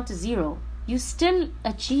come down to zero. You still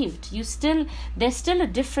achieved. There's still a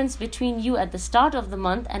difference between you at the start of the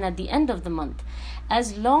month and at the end of the month.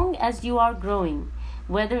 As long as you are growing,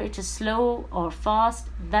 whether it is slow or fast,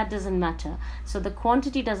 that doesn't matter. So the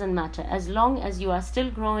quantity doesn't matter. As long as you are still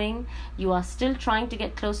growing, you are still trying to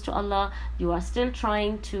get close to Allah, you are still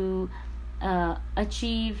trying to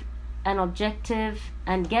achieve an objective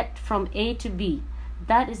and get from A to B.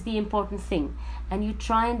 That is the important thing. And you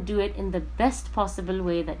try and do it in the best possible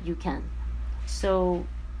way that you can. So,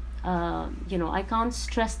 I can't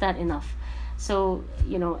stress that enough. So,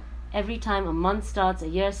 every time a month starts, a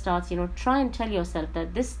year starts, try and tell yourself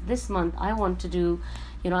that this month I want to do,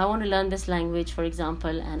 I want to learn this language, for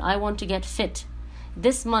example, and I want to get fit.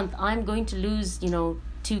 This month I'm going to lose, 2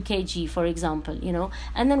 kg, for example,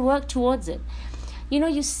 and then work towards it.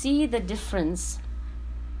 You see the difference.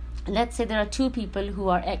 Let's say there are 2 people who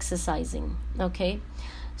are exercising, okay?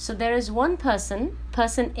 So there is one person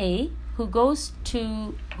A,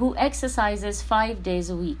 who exercises 5 days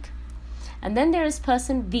a week. And then there is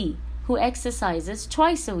person B, who exercises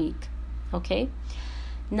twice a week, okay?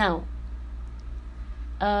 Now,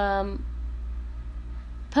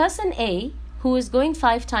 person A, who is going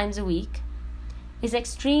 5 times a week, is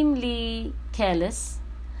extremely careless,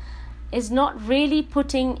 is not really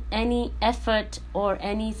putting any effort or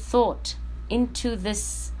any thought into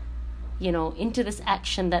this, into this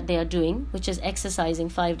action that they are doing, which is exercising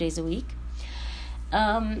 5 days a week.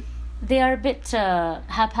 They are a bit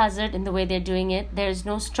haphazard in the way they're doing it. There is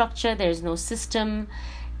no structure, there is no system.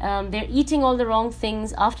 They're eating all the wrong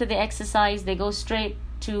things. After they exercise, they go straight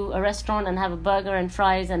to a restaurant and have a burger and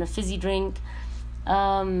fries and a fizzy drink.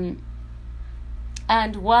 And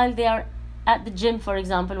while they are at the gym, for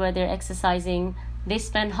example, where they're exercising, they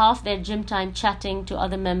spend half their gym time chatting to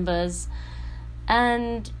other members.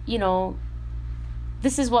 And,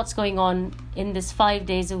 this is what's going on in this 5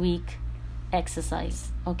 days a week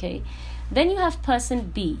exercise, okay? Then you have person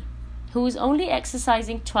B, who is only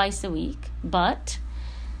exercising twice a week, but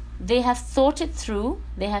they have thought it through,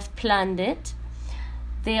 they have planned it,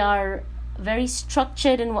 they are very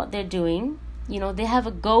structured in what they're doing, they have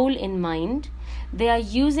a goal in mind, they are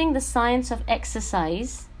using the science of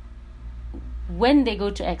exercise when they go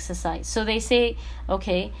to exercise. So they say,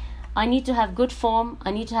 okay, I need to have good form,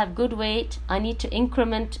 I need to have good weight, I need to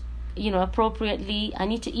increment appropriately, I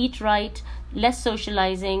need to eat right, less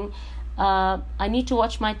socializing, I need to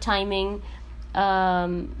watch my timing,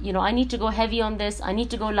 I need to go heavy on this, I need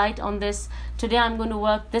to go light on this, today I'm going to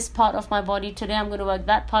work this part of my body, today I'm going to work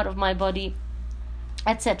that part of my body,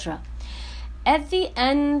 etc. At the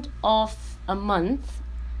end of a month,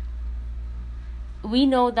 we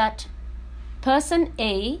know that person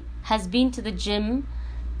A has been to the gym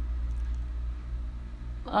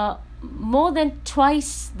more than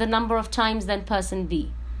twice the number of times than person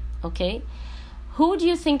B. Okay? Who do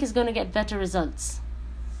you think is going to get better results?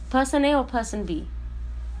 Person A or person B?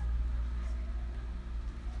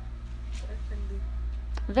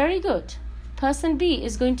 Very good. Person B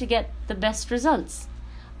is going to get the best results.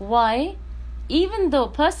 Why? Even though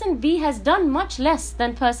person B has done much less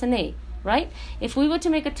than person A, right? If we were to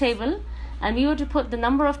make a table and we were to put the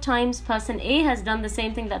number of times person A has done the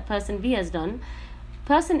same thing that person B has done,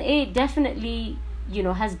 person A definitely,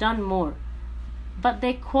 has done more. But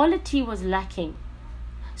their quality was lacking.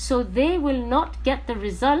 So they will not get the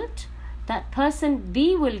result that person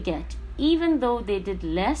B will get, even though they did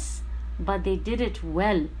less, but they did it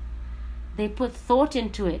well. They put thought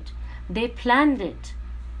into it. They planned it,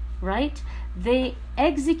 right? They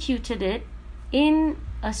executed it in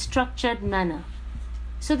a structured manner.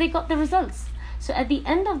 So they got the results. So at the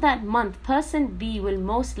end of that month, person B will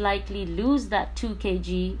most likely lose that 2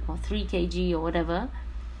 kg or 3 kg or whatever.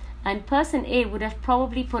 And person A would have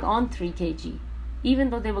probably put on 3 kg, even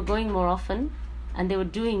though they were going more often and they were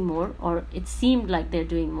doing more, or it seemed like they're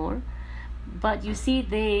doing more. But you see,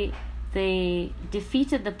 they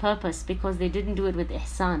defeated the purpose because they didn't do it with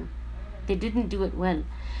ihsan. They didn't do it well.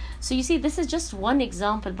 So you see, this is just one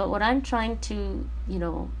example, but what I'm trying to,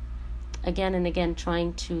 again and again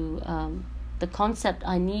trying to, the concept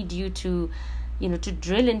I need you to, to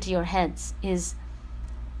drill into your heads is,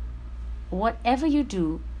 whatever you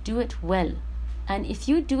do it well. And if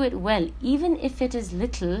you do it well, even if it is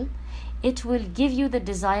little, it will give you the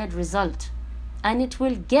desired result. And it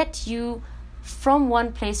will get you from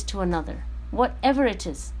one place to another, whatever it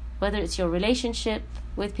is, whether it's your relationship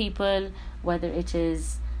with people, whether it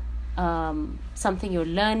is something you're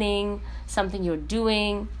learning, something you're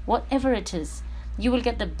doing, whatever it is, you will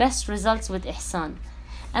get the best results with ihsan.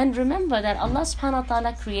 And remember that Allah subhanahu wa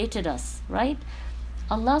ta'ala created us, right?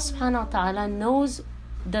 Allah subhanahu wa ta'ala knows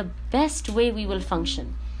the best way we will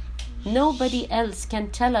function. Nobody else can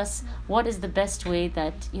tell us what is the best way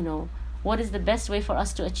what is the best way for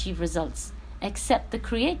us to achieve results, except the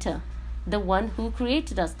Creator, the one who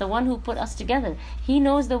created us, the one who put us together. He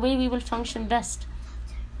knows the way we will function best.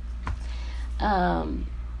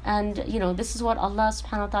 And this is what Allah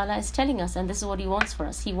subhanahu wa ta'ala is telling us, and this is what He wants for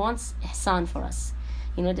us. He wants ihsan for us.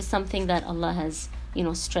 It is something that Allah has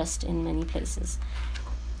stressed in many places.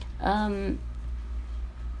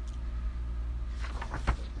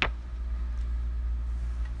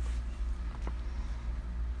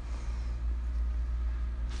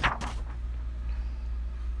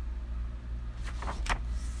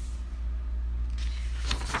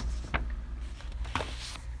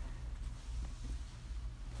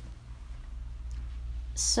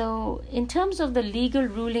 So in terms of the legal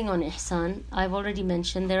ruling on ihsan, I've already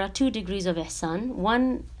mentioned there are 2 degrees of ihsan.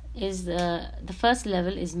 One is the first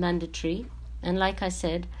level is mandatory, and like I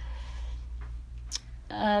said,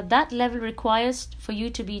 that level requires for you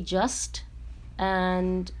to be just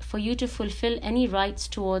and for you to fulfill any rights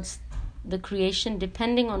towards the creation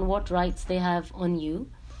depending on what rights they have on you.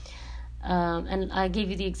 And I gave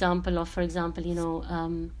you the example of, for example,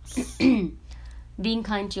 being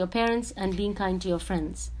kind to your parents and being kind to your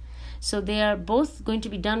friends. So they are both going to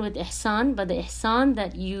be done with ihsan, but the ihsan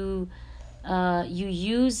that you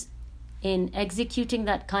use in executing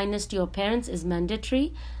that kindness to your parents is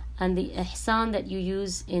mandatory, and the ihsan that you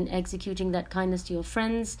use in executing that kindness to your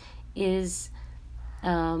friends is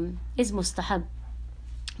mustahab.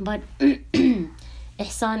 But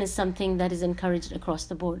ihsan is something that is encouraged across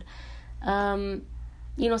the board. Some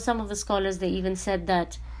of the scholars, they even said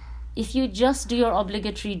that if you just do your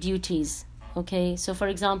obligatory duties, okay, so for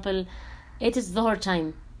example, it is dhuhr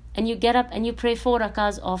time, and you get up and you pray 4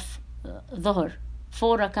 rakahs of dhuhr,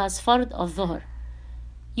 4 rakahs fard of dhuhr,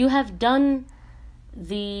 you have done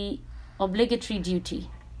the obligatory duty,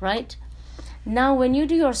 right? Now when you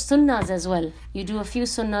do your sunnahs as well, you do a few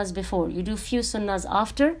sunnahs before, you do few sunnahs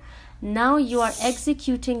after, now you are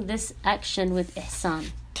executing this action with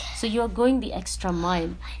ihsan. So you are going the extra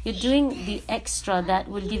mile. You're doing the extra that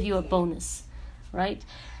will give you a bonus, right?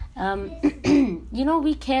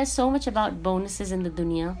 We care so much about bonuses in the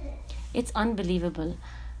dunya. It's unbelievable.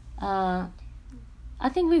 I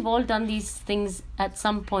think we've all done these things at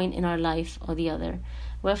some point in our life or the other.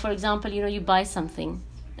 Where, for example, you buy something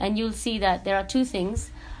and you'll see that there are 2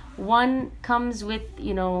 things. One comes with,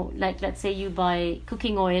 like let's say you buy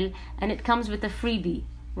cooking oil and it comes with a freebie.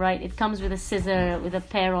 Right, it comes with a scissor, with a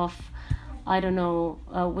pair of,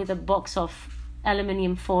 with a box of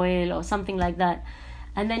aluminium foil or something like that.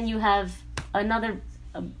 And then you have another,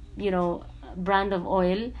 brand of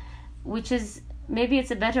oil, which is, maybe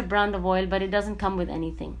it's a better brand of oil, but it doesn't come with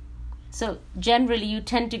anything. So generally you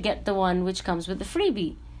tend to get the one which comes with the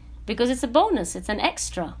freebie, because it's a bonus, it's an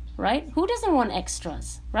extra, right? Who doesn't want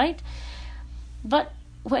extras, right? But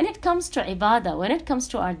when it comes to ibadah, when it comes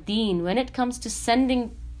to our deen, when it comes to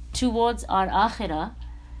sending towards our akhirah,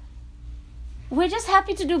 we're just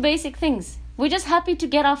happy to do basic things. We're just happy to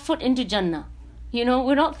get our foot into Jannah. You know,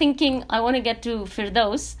 we're not thinking, I want to get to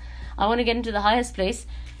Firdaus, I want to get into the highest place.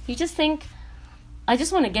 You just think, I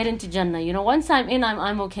just want to get into Jannah. You know, once I'm in,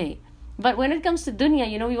 I'm okay. But when it comes to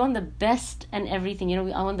dunya, you know, we want the best and everything. You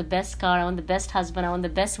know, I want the best car, I want the best husband, I want the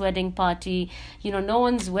best wedding party. You know, no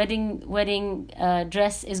one's wedding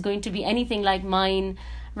dress is going to be anything like mine,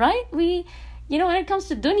 right? You know, when it comes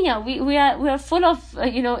to dunya, we are full of,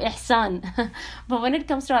 ihsan. But when it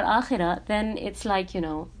comes to our akhirah, then it's like,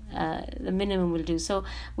 the minimum will do. So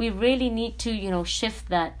we really need to, shift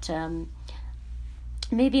that,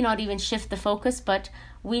 maybe not even shift the focus, but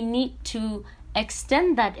we need to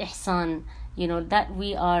extend that ihsan, that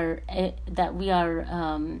we are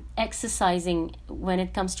exercising when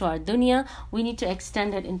it comes to our dunya. We need to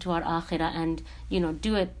extend it into our akhirah and,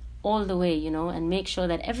 do it all the way, and make sure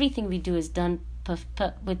that everything we do is done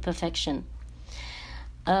with perfection.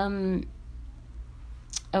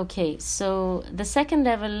 Okay, so the second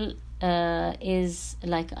level is,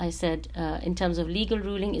 like I said, in terms of legal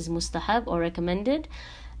ruling, is mustahab or recommended,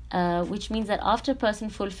 which means that after a person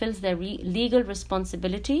fulfills their legal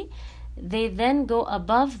responsibility, they then go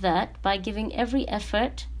above that by giving every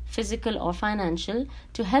effort, physical or financial,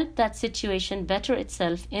 to help that situation better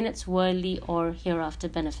itself in its worldly or hereafter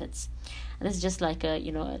benefits. And this is just like a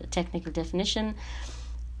technical definition.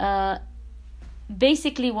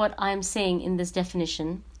 Basically what I'm saying in this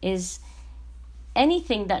definition is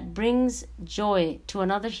anything that brings joy to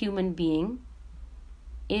another human being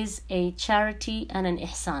is a charity and an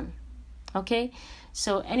ihsan. Okay?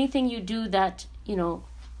 So anything you do that,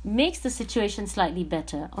 makes the situation slightly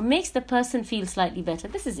better or makes the person feel slightly better,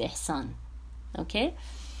 this is ihsan. Okay?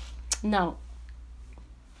 Now,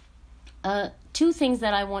 two things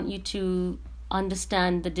that I want you to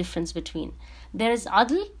understand the difference between. There is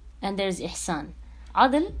adl and there is ihsan.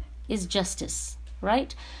 Adl is justice,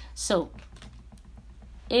 right? So,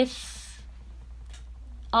 if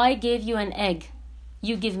I gave you an egg,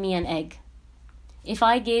 you give me an egg. If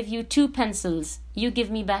I gave you 2 pencils, you give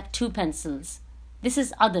me back 2 pencils. This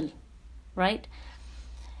is adl, right?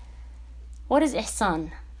 What is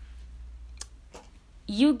ihsan?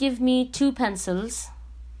 You give me 2 pencils,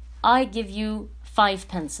 I give you 5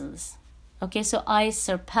 pencils. Okay, so I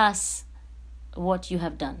surpass what you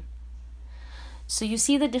have done. So you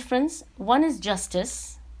see the difference? One is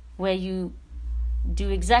justice, where you do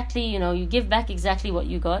exactly, you give back exactly what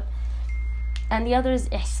you got. And the other is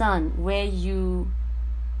ihsan, where you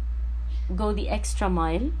go the extra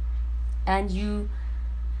mile and you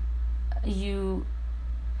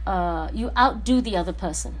outdo the other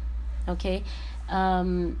person. Okay?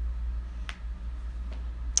 I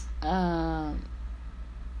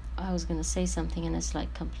was going to say something and it's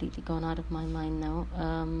like completely gone out of my mind now.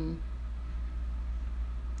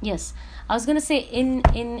 Yes, I was going to say in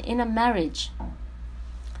a marriage,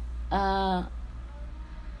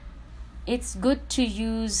 it's good to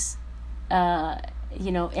use,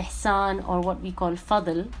 ihsan or what we call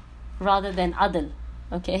fadl rather than adl.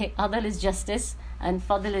 Okay, adl is justice and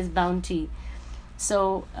fadl is bounty.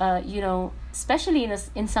 So, especially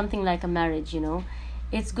in something like a marriage,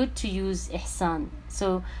 it's good to use ihsan.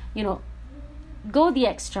 So, go the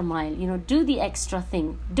extra mile, do the extra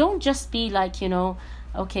thing. Don't just be like,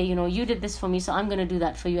 okay, you did this for me, so I'm going to do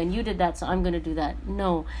that for you, and you did that, so I'm going to do that.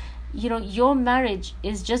 No, your marriage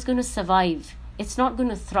is just going to survive. It's not going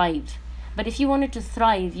to thrive. But if you want it to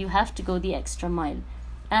thrive, you have to go the extra mile.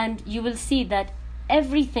 And you will see that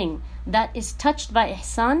everything that is touched by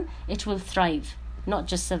ihsan, it will thrive, not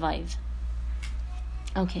just survive.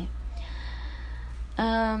 Okay.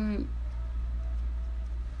 Now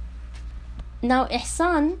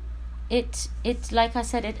ihsan, it like I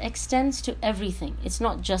said, it extends to everything. It's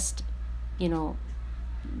not just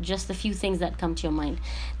just the few things that come to your mind.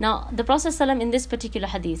 Now the Prophet ﷺ, in this particular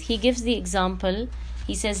hadith, he gives the example.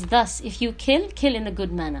 He says, thus, if you kill in a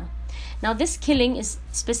good manner. Now this killing is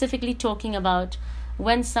specifically talking about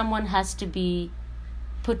when someone has to be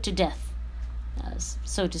put to death,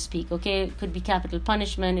 so to speak. Okay, it could be capital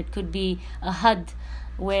punishment, it could be a had,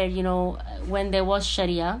 where when there was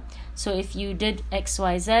sharia. So if you did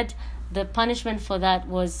XYZ, the punishment for that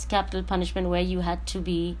was capital punishment, where you had to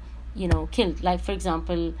be killed. Like, for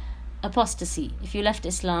example, apostasy. If you left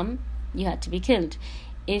Islam, you had to be killed.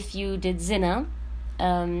 If you did zina,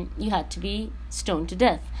 you had to be stoned to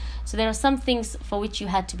death. So there are some things for which you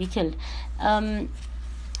had to be killed.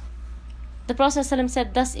 the Prophet ﷺ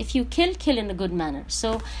said, thus if you kill in a good manner.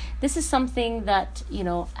 So this is something that,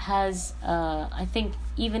 has, I think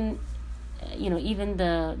even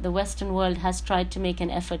the Western world has tried to make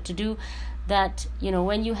an effort to do that.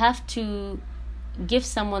 When you have to give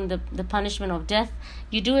someone the punishment of death,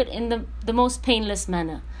 you do it in the most painless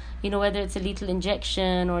manner, whether it's a lethal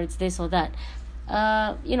injection or it's this or that.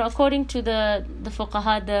 According to the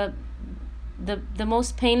fuqaha, the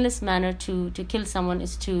most painless manner to kill someone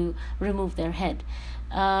is to remove their head.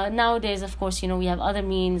 Nowadays, of course, we have other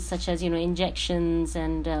means such as, injections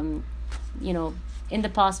and, in the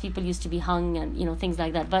past people used to be hung and, things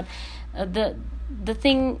like that. But the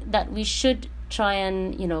thing that we should try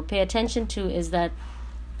and, pay attention to is that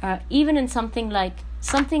even in something,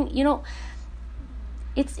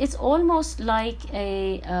 it's almost like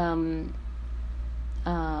a,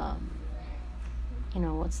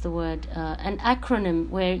 what's the word? An acronym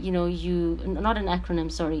where, not an acronym,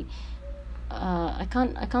 sorry. I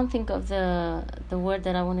can't think of the word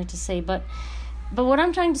that I wanted to say, but what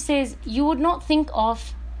I'm trying to say is you would not think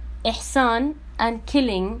of ihsan and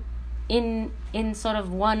killing in sort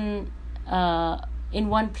of one in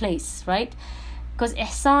one place, right? Because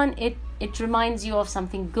ihsan, it reminds you of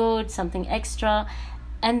something good, something extra,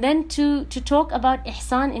 and then to talk about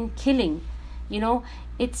ihsan in killing,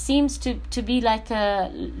 it seems to be like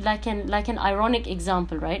an ironic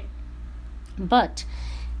example, right? But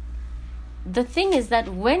the thing is that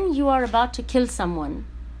when you are about to kill someone,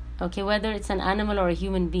 okay, whether it's an animal or a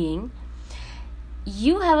human being,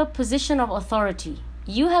 you have a position of authority.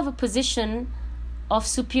 You have a position of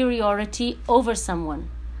superiority over someone.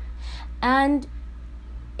 And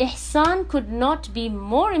ihsan could not be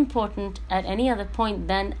more important at any other point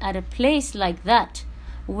than at a place like that,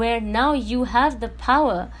 where now you have the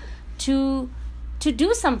power to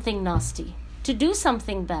do something nasty, to do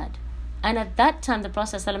something bad. And at that time, the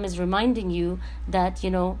Prophet ﷺ is reminding you that,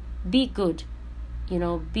 be good,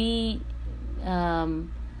 be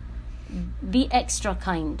extra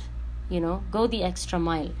kind, go the extra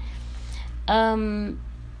mile.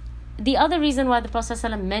 The other reason why the Prophet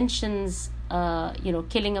ﷺ mentions,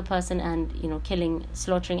 killing a person and,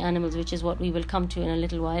 slaughtering animals, which is what we will come to in a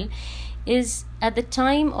little while, is at the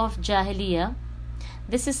time of Jahiliyyah,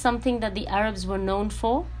 this is something that the Arabs were known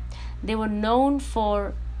for. They were known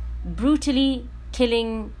for brutally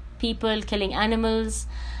killing people, killing animals,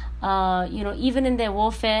 even in their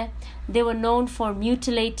warfare. They were known for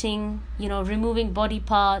mutilating, removing body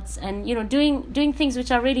parts and, doing things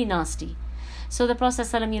which are really nasty. So the Prophet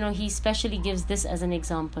ﷺ, he specially gives this as an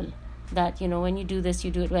example, that, when you do this,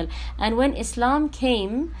 you do it well. And when Islam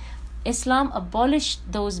came, Islam abolished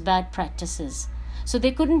those bad practices. So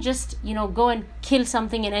they couldn't just, go and kill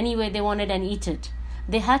something in any way they wanted and eat it.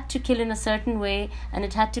 They had to kill in a certain way, and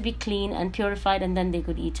it had to be clean and purified, and then they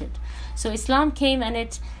could eat it. So Islam came and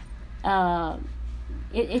it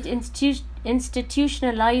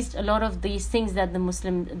institutionalized a lot of these things that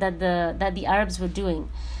the Arabs were doing,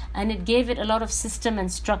 and it gave it a lot of system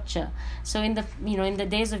and structure. So in the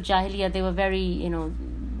days of Jahiliyyah, they were very,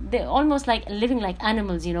 they're almost like living like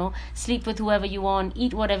animals, sleep with whoever you want,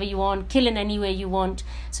 eat whatever you want, kill in any way you want.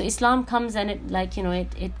 So Islam comes and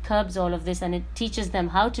it curbs all of this, and it teaches them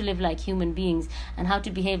how to live like human beings and how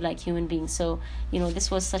to behave like human beings. So,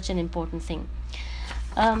 this was such an important thing.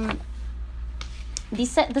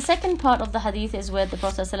 The second part of the hadith is where the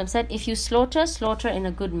Prophet ﷺ said, if you slaughter in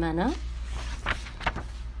a good manner.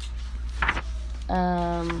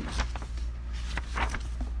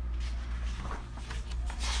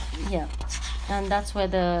 Yeah, and that's where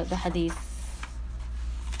the hadith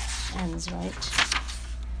ends, right?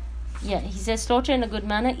 Yeah, he says, slaughter in a good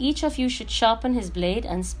manner. Each of you should sharpen his blade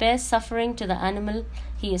and spare suffering to the animal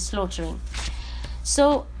he is slaughtering.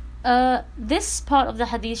 So this part of the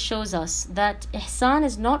hadith shows us that ihsan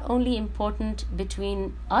is not only important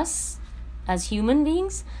between us as human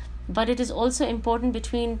beings, but it is also important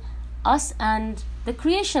between us and the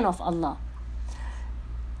creation of Allah.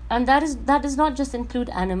 And that does not just include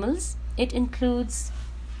animals, it includes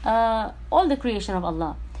all the creation of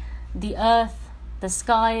Allah. The earth, the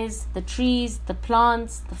skies, the trees, the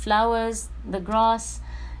plants, the flowers, the grass,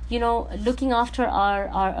 looking after our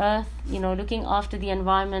earth, looking after the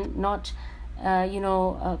environment, not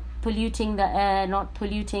polluting the air, not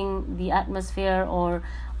polluting the atmosphere, or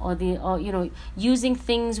using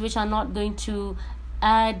things which are not going to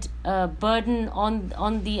add a burden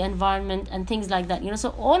on the environment and things like that. So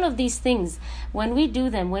all of these things, when we do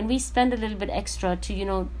them, when we spend a little bit extra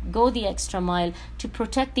to go the extra mile to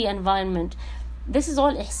protect the environment, this is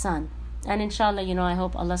all ihsan. And inshallah, I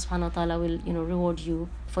hope Allah subhanahu wa ta'ala will reward you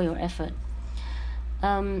for your effort.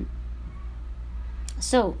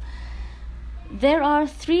 So there are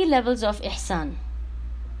 3 levels of ihsan.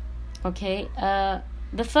 Okay,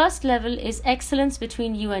 the first level is excellence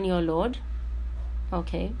between you and your Lord.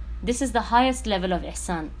 Okay, this is the highest level of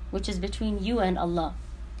ihsan, which is between you and Allah.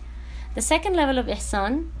 The second level of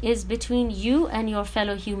ihsan is between you and your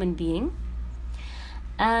fellow human being.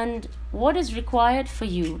 And what is required for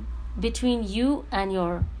you between you and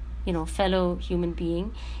your, fellow human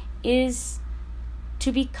being is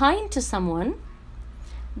to be kind to someone.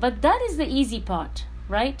 But that is the easy part,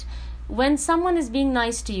 right? When someone is being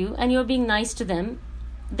nice to you and you're being nice to them,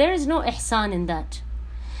 there is no ihsan in that.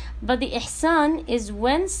 But the ihsan is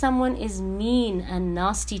when someone is mean and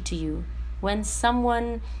nasty to you, when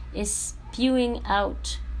someone is spewing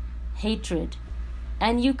out hatred,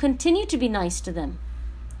 and you continue to be nice to them,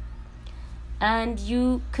 and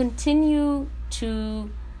you continue to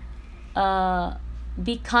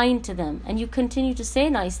be kind to them, and you continue to say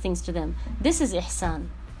nice things to them. This is ihsan.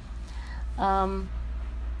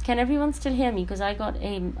 Can everyone still hear me? Because I got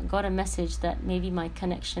a message that maybe my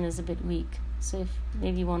connection is a bit weak. So if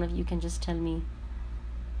maybe one of you can just tell me.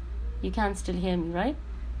 You can still hear me, right?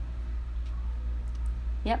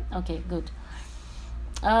 Yep. Okay, good.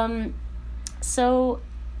 So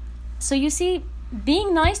you see,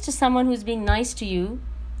 being nice to someone who's being nice to you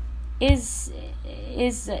is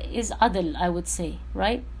adl, I would say,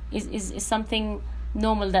 right? Is something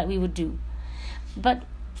normal that we would do. But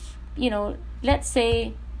let's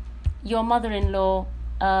say your mother-in-law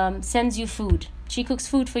sends you food. She cooks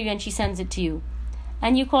food for you and she sends it to you,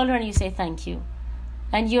 and you call her and you say thank you,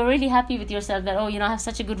 and you're really happy with yourself that I have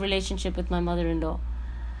such a good relationship with my mother-in-law.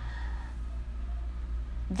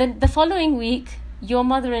 The following week, your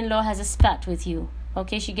mother-in-law has a spat with you.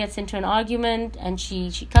 Okay, she gets into an argument and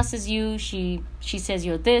she cusses you. She says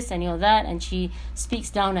you're this and you're that, and she speaks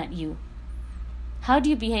down at you. How do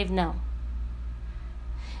you behave now?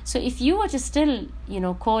 So if you were to still,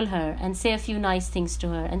 call her and say a few nice things to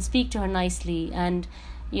her and speak to her nicely and,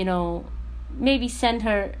 maybe send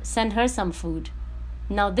her some food.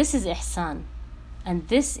 Now this is ihsan, and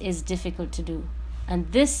this is difficult to do.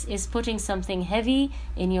 And this is putting something heavy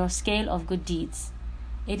in your scale of good deeds.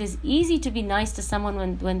 It is easy to be nice to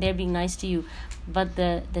someone when they're being nice to you, but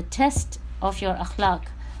the test of your akhlaq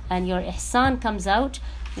and your ihsan comes out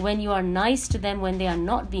when you are nice to them when they are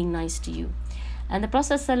not being nice to you. And the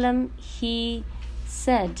Prophet ﷺ, he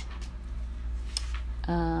said,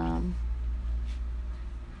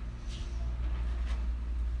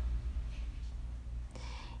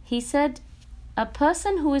 a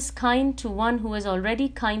person who is kind to one who is already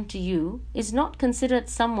kind to you is not considered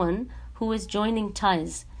someone who is joining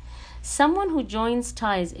ties. Someone who joins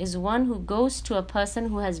ties is one who goes to a person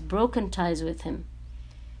who has broken ties with him.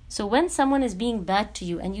 So when someone is being bad to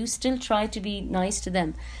you and you still try to be nice to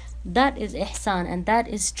them, that is ihsan, and that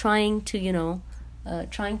is trying to go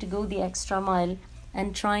the extra mile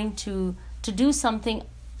and trying to do something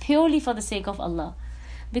purely for the sake of Allah.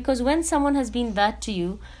 Because when someone has been bad to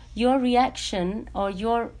you, your reaction or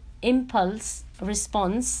your impulse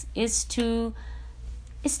response is to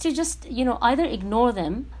just either ignore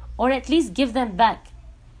them or at least give them back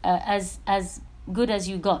as good as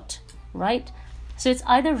you got, right? So it's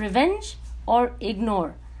either revenge or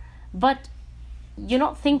ignore. But you're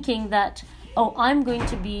not thinking that, I'm going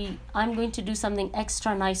to do something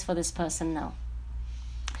extra nice for this person now.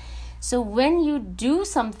 So when you do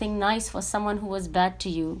something nice for someone who was bad to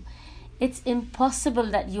you, it's impossible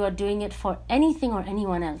that you are doing it for anything or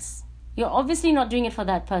anyone else. You're obviously not doing it for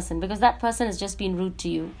that person, because that person has just been rude to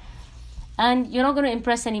you. And you're not going to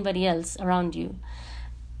impress anybody else around you.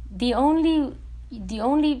 The only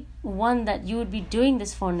one that you would be doing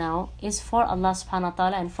this for now is for Allah subhanahu wa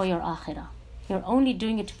ta'ala and for your akhirah. You're only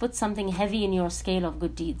doing it to put something heavy in your scale of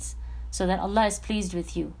good deeds, so that Allah is pleased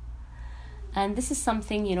with you. And this is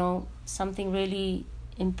something really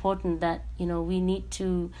important that we need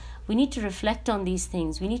to reflect on these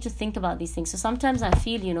things. We need to think about these things. So sometimes I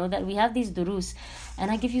feel that we have these durus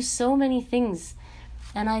and I give you so many things,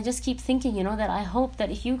 and I just keep thinking that I hope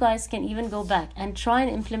that if you guys can even go back and try and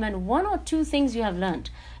implement 1 or 2 things you have learned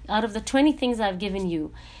out of the 20 things I've given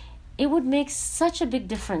you, it would make such a big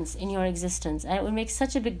difference in your existence, and it would make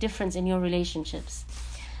such a big difference in your relationships.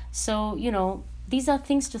 So these are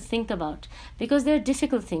things to think about, because they're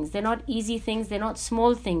difficult things. They're not easy things. They're not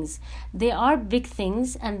small things. They are big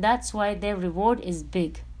things, and that's why their reward is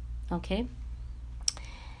big. Okay?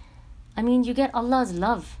 I mean, you get Allah's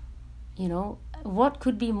love. What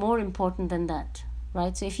could be more important than that?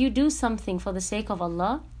 Right? So if you do something for the sake of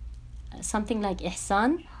Allah, something like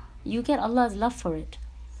ihsan, you get Allah's love for it.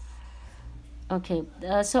 Okay,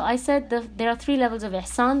 so I said there are 3 levels of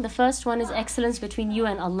ihsan. The first one is excellence between you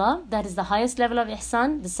and Allah. That is the highest level of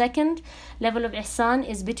ihsan. The second level of ihsan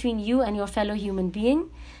is between you and your fellow human being,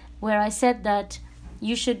 where I said that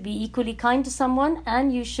you should be equally kind to someone,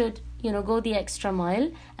 and you should, go the extra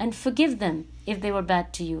mile and forgive them if they were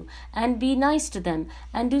bad to you, and be nice to them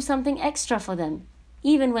and do something extra for them,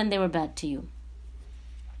 even when they were bad to you.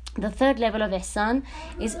 The third level of ihsan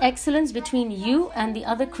is excellence between you and the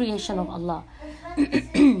other creation of Allah.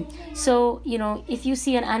 So, if you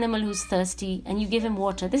see an animal who's thirsty and you give him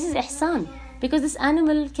water, this is ihsan, because this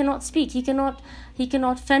animal cannot speak. He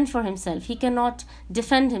cannot fend for himself. He cannot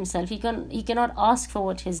defend himself. He cannot ask for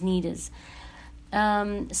what his need is.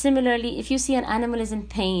 Similarly, if you see an animal is in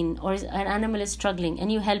pain, or an animal is struggling,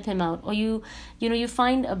 and you help him out, or you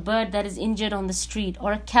find a bird that is injured on the street,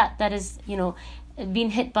 or a cat that is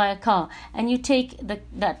been hit by a car, and you take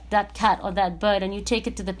that cat or that bird and you take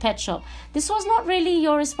it to the pet shop. This was not really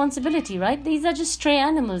your responsibility, right? These are just stray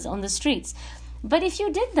animals on the streets. But if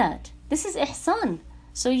you did that, this is ihsan.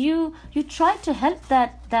 So you tried to help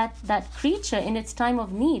that creature in its time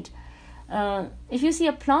of need. If you see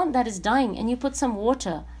a plant that is dying and you put some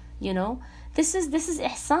water, this is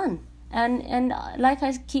ihsan. And like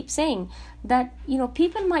I keep saying, that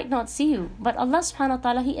people might not see you, but Allah subhanahu wa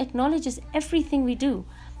ta'ala, He acknowledges everything we do.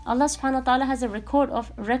 Allah subhanahu wa ta'ala has a record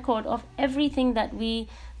of everything that we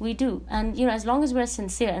do. And as long as we're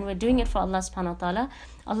sincere and we're doing it for Allah subhanahu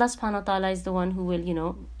wa ta'ala is the one who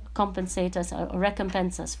will compensate us or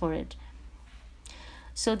recompense us for it.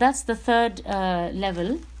 So that's the third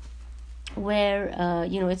level, where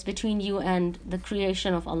it's between you and the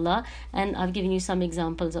creation of Allah, and I've given you some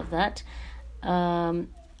examples of that.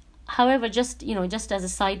 However, just as a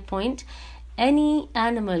side point, any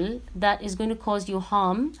animal that is going to cause you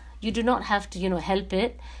harm, you do not have to help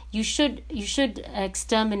it. You should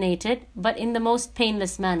exterminate it, but in the most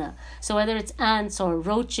painless manner. So whether it's ants or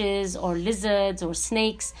roaches or lizards or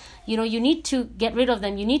snakes, you need to get rid of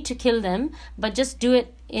them. You need to kill them, but just do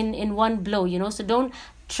it in one blow. So don't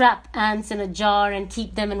trap ants in a jar and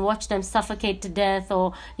keep them and watch them suffocate to death,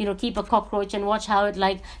 or keep a cockroach and watch how it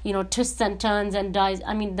twists and turns and dies.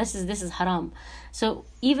 I mean, this is haram. So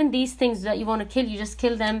even these things that you want to kill, you just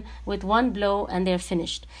kill them with one blow and they're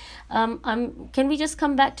finished. Can we just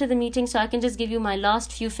come back to the meeting so I can just give you my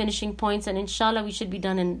last few finishing points, and inshallah we should be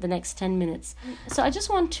done in the next 10 minutes. So I just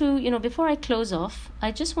want to, before I close off,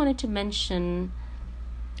 I just wanted to mention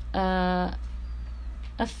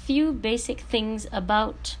a few basic things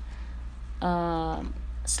about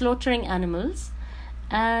slaughtering animals,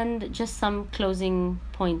 and just some closing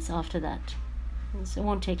points after that. So it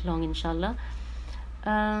won't take long, inshallah.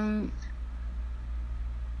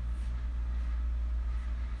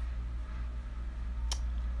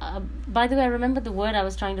 By the way, I remember the word I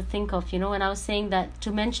was trying to think of, when I was saying that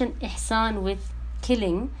to mention ihsan with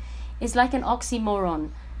killing is like an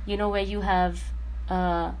oxymoron, where you have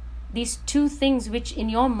these two things which in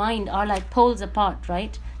your mind are like poles apart,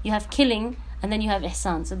 right? You have killing and then you have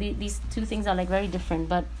ihsan. So these two things are like very different,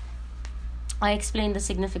 but I explained the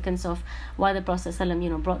significance of why the Prophet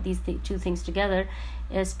ﷺ, brought these two things together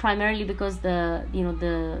is primarily because the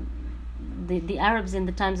Arabs in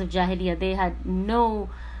the times of Jahiliyyah, they had no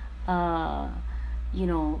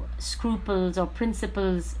scruples or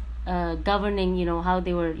principles governing how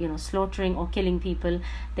they were slaughtering or killing people.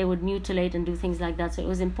 They would mutilate and do things like that. So it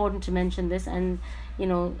was important to mention this. And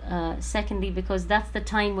secondly, because that's the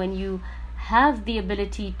time when you have the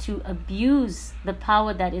ability to abuse the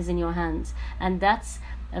power that is in your hands, and that's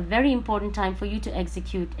a very important time for you to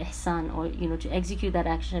execute ihsan, or to execute that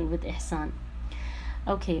action with ihsan.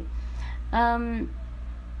 Okay.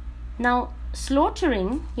 Now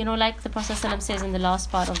slaughtering, like the Prophet ﷺ says in the last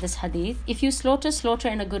part of this hadith, if you slaughter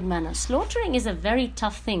in a good manner. Slaughtering is a very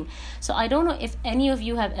tough thing. So I don't know if any of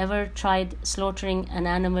you have ever tried slaughtering an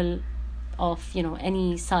animal of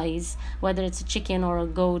any size, whether it's a chicken or a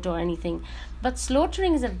goat or anything, but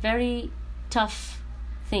slaughtering is a very tough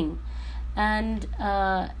thing. And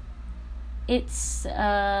it's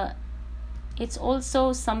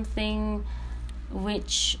also something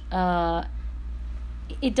which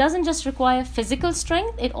it doesn't just require physical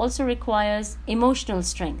strength, it also requires emotional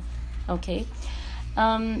strength. Okay,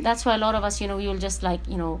 that's why a lot of us, we will just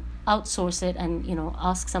outsource it and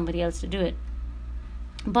ask somebody else to do it.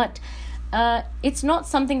 But it's not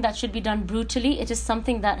something that should be done brutally. It is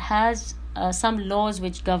something that has some laws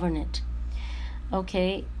which govern it.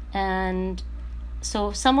 Okay, and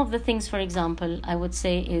so some of the things, for example, I would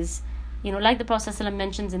say is like the Prophet ﷺ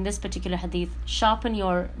mentions in this particular hadith, sharpen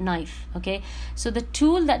your knife. Okay, so the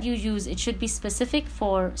tool that you use, it should be specific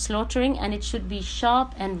for slaughtering, and it should be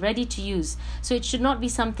sharp and ready to use. So it should not be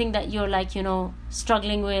something that you're like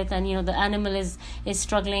struggling with, and the animal is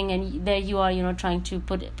struggling, and there you are trying to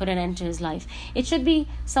put an end to his life. It should be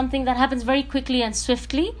something that happens very quickly and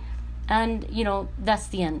swiftly, and that's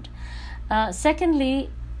the end. Secondly,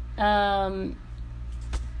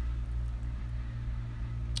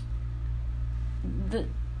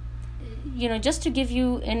 just to give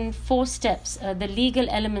you in 4 steps, the legal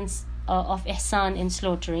elements of ihsan in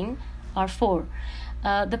slaughtering are 4.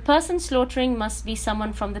 The person slaughtering must be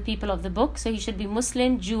someone from the people of the book, so he should be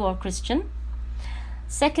Muslim, Jew, or Christian.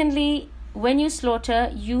 Secondly, when you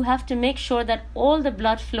slaughter, you have to make sure that all the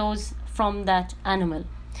blood flows from that animal.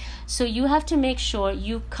 So you have to make sure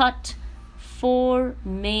you cut 4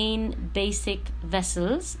 main basic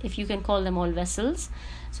vessels, if you can call them all vessels.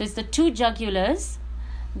 So it's the 2 jugulars,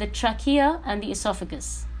 the trachea, and the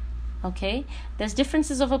esophagus. Okay, there's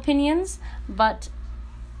differences of opinions, but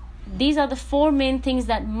these are the 4 main things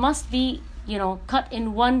that must be cut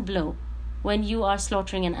in one blow when you are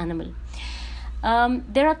slaughtering an animal.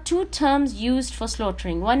 There are 2 terms used for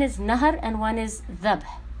slaughtering. One is nahar and one is dhabh.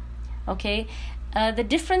 Okay, the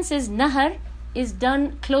difference is nahar is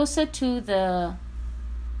done closer to the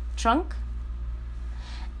trunk,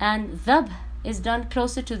 and dhabh is done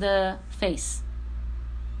closer to the face.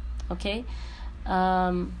 Okay,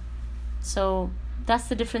 so that's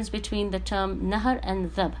the difference between the term nahar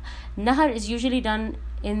and dhabh. Nahar is usually done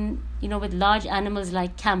in with large animals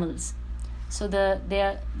like camels, so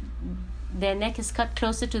their neck is cut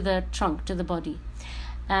closer to the trunk, to the body.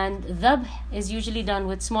 And dhabh is usually done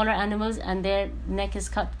with smaller animals, and their neck is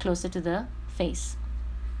cut closer to the face.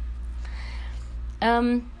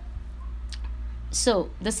 So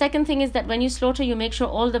the second thing is that when you slaughter, you make sure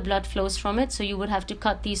all the blood flows from it. So you would have to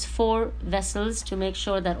cut these 4 vessels to make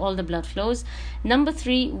sure that all the blood flows. Number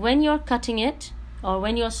 3, when you're cutting it or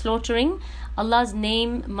when you're slaughtering, Allah's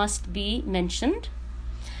name must be mentioned.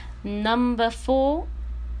 Number 4,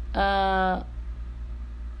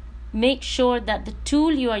 make sure that the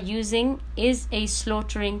tool you are using is a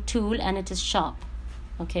slaughtering tool and it is sharp.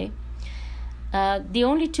 Okay. The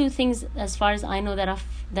only 2 things, as far as I know, that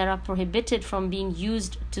are prohibited from being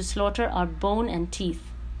used to slaughter are bone and teeth.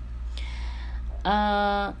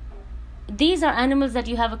 These are animals that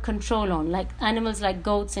you have a control on, like animals like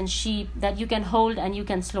goats and sheep that you can hold and you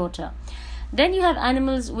can slaughter. Then you have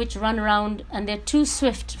animals which run around and they're too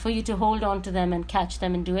swift for you to hold on to them and catch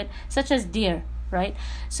them and do it, such as deer, right?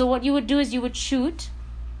 So what you would do is you would shoot,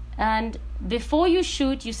 and before you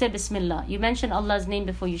shoot, you say Bismillah. You mention Allah's name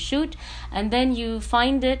before you shoot, and then you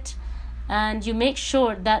find it and you make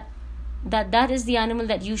sure that is the animal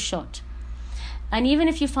that you shot. And even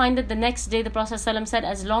if you find it the next day, the Prophet ﷺ said,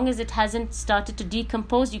 as long as it hasn't started to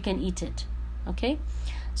decompose, you can eat it. Okay?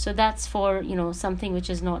 So that's for, something which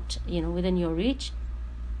is not, within your reach.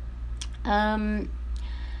 And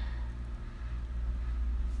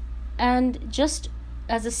just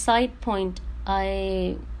as a side point,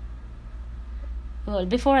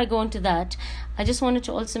 before I go into that, I just wanted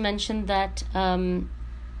to also mention that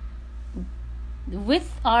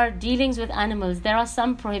with our dealings with animals, there are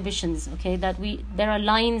some prohibitions, okay, there are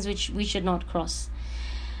lines which we should not cross.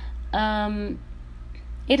 It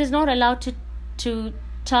is not allowed to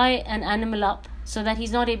tie an animal up so that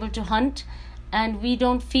he's not able to hunt, and we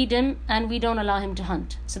don't feed him and we don't allow him to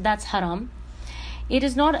hunt. So that's haram. It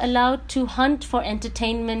is not allowed to hunt for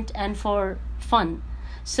entertainment and for fun.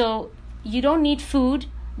 So you don't need food,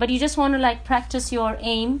 but you just want to practice your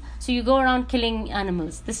aim, so you go around killing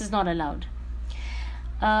animals. This is not allowed.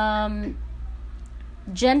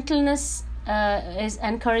 Gentleness is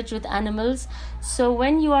encouraged with animals. So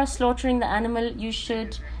when you are slaughtering the animal, you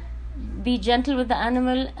should be gentle with the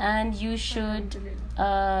animal, and you should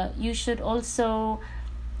also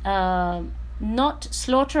not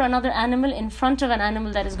slaughter another animal in front of an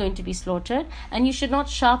animal that is going to be slaughtered, and you should not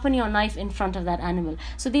sharpen your knife in front of that animal.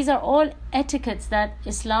 So these are all etiquettes that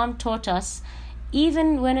Islam taught us,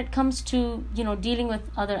 even when it comes to dealing with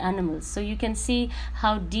other animals. So you can see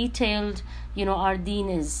how detailed our deen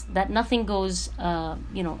is, that nothing goes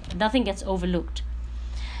nothing gets overlooked.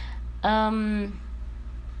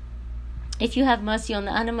 If you have mercy on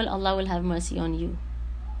the animal, Allah will have mercy on you.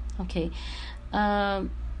 Okay.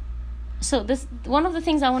 So this, one of the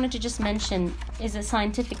things I wanted to just mention is a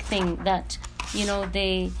scientific thing that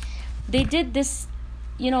they did this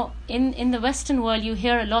in the Western world, you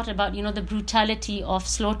hear a lot about, the brutality of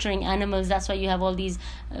slaughtering animals. That's why you have all these,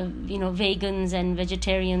 vegans and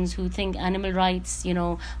vegetarians who think animal rights,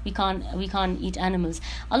 we can't eat animals.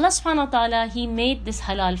 Allah subhanahu wa ta'ala, He made this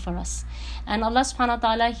halal for us. And Allah subhanahu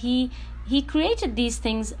wa ta'ala, He created these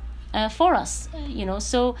things for us,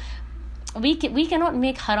 so we cannot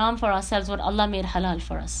make haram for ourselves what Allah made halal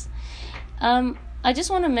for us. I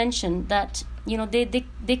just want to mention that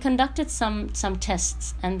they conducted some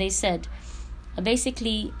tests, and they said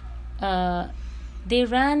basically they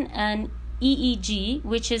ran an EEG,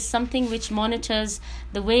 which is something which monitors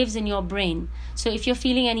the waves in your brain. So if you're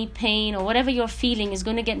feeling any pain or whatever you're feeling is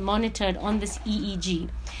going to get monitored on this EEG.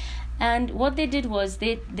 And what they did was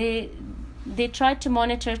they tried to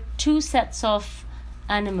monitor two sets of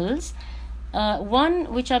animals,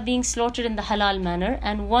 one which are being slaughtered in the halal manner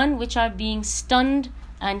and one which are being stunned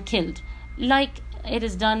and killed, like it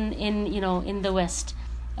is done in the West.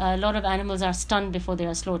 A lot of animals are stunned before they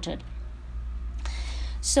are slaughtered.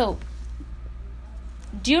 So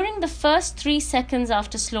during the first 3 seconds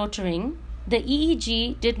after slaughtering, the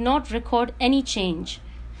EEG did not record any change.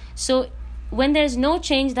 So when there is no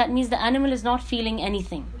change, that means the animal is not feeling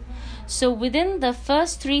anything. So within the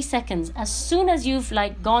first 3 seconds, as soon as you've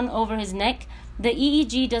gone over his neck, the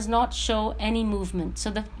EEG does not show any movement.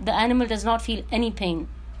 So the animal does not feel any pain.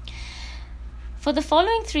 For the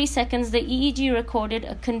following 3 seconds, the EEG recorded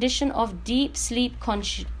a condition of deep sleep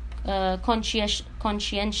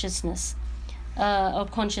conscientiousness,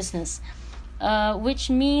 which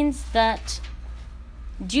means that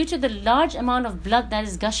due to the large amount of blood that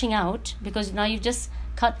is gushing out, because now you've just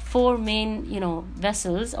cut 4 main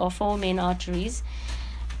vessels or 4 main arteries,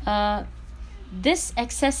 this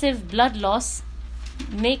excessive blood loss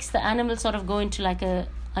makes the animal sort of go into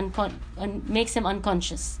makes him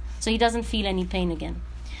unconscious, so he doesn't feel any pain again.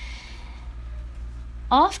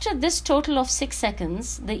 After this total of 6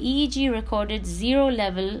 seconds, the EEG recorded 0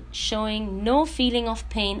 level, showing no feeling of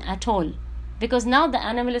pain at all, because now the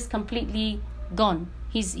animal is completely gone.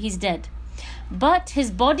 He's dead, but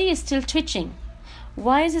his body is still twitching.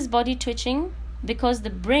 Why is his body twitching? Because the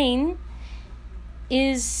brain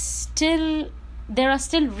is still, there are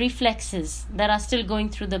still reflexes that are still going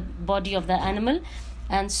through the body of the animal.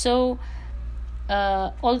 And so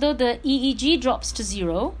although the EEG drops to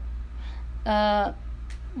 0, the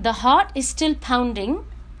heart is still pounding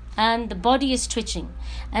and the body is twitching.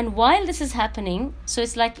 And while this is happening, so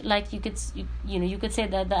it's like you could say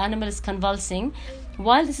that the animal is convulsing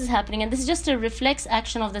while this is happening, and this is just a reflex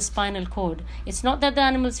action of the spinal cord. It's not that the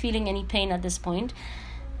animal is feeling any pain at this point.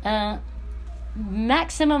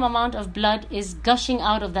 Maximum amount of blood is gushing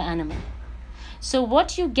out of the animal. So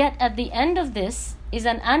what you get at the end of this is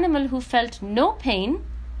an animal who felt no pain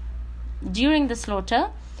during the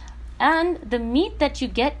slaughter, and the meat that you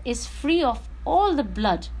get is free of all the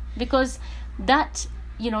blood, because that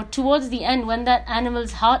towards the end, when that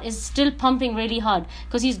animal's heart is still pumping really hard,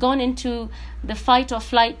 because he's gone into the fight or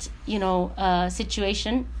flight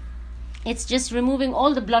situation, it's just removing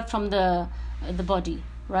all the blood from the body,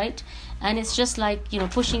 right? And it's just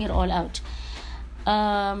pushing it all out.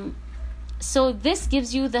 So this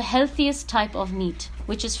gives you the healthiest type of meat,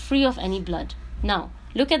 which is free of any blood. Now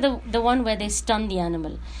look at the one where they stun the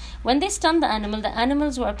animal. When they stunned the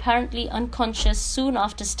animals were apparently unconscious soon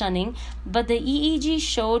after stunning, but the EEG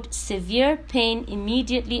showed severe pain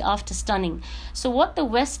immediately after stunning. So what the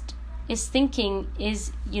West is thinking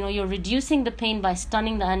is, you're reducing the pain by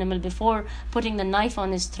stunning the animal before putting the knife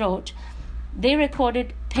on his throat. They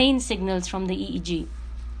recorded pain signals from the EEG.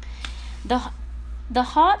 The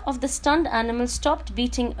heart of the stunned animal stopped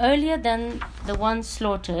beating earlier than the one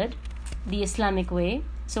slaughtered, the Islamic way.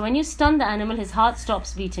 So when you stun the animal, his heart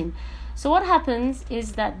stops beating. So what happens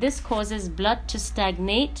is that this causes blood to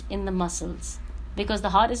stagnate in the muscles, because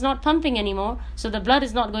the heart is not pumping anymore, so the blood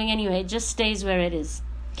is not going anywhere, it just stays where it is,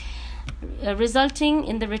 resulting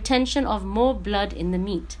in the retention of more blood in the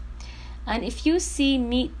meat. And if you see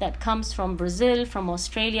meat that comes from Brazil, from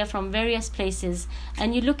Australia, from various places,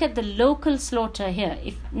 and you look at the local slaughter here,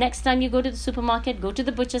 if next time you go to the supermarket, go to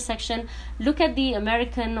the butcher section, look at the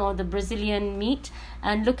American or the Brazilian meat,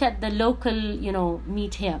 and look at the local,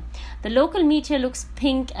 meat here. The local meat here looks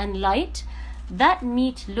pink and light. That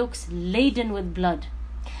meat looks laden with blood.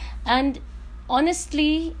 And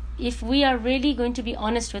honestly, if we are really going to be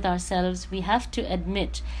honest with ourselves, we have to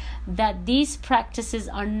admit that these practices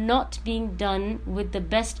are not being done with the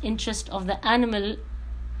best interest of the animal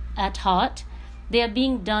at heart. They are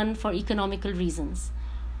being done for economical reasons.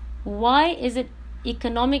 Why is it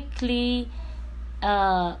economically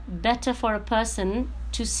better for a person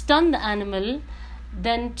to stun the animal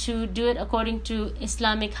than to do it according to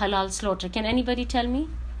Islamic halal slaughter? Can anybody tell me?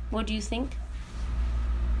 What do you think?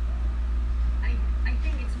 I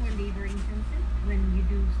think it's more labor intensive when you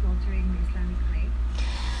do slaughtering the Islamic way.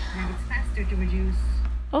 And it's faster to reduce.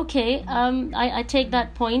 Okay, I take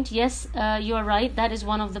that point. Yes, you are right. That is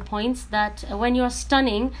one of the points, that when you're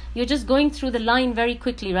stunning, you're just going through the line very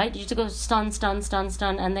quickly, right? You just go stun, stun, stun,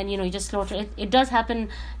 stun, and then, you just slaughter. It does happen,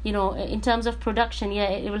 in terms of production, yeah,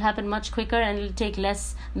 it will happen much quicker, and it'll take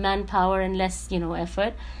less manpower and less,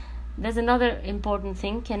 effort. There's another important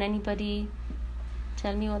thing. Can anybody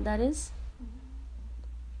tell me what that is?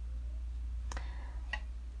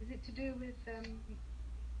 Is it to do with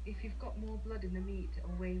if you've got more blood in the meat or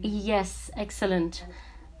way? Yes, excellent.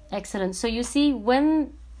 So you see,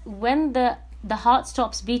 when the heart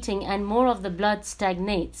stops beating and more of the blood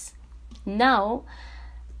stagnates, now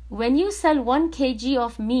when you sell 1 kg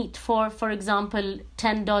of meat for example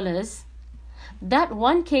 $10, that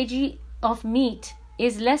 1 kg of meat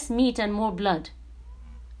is less meat and more blood.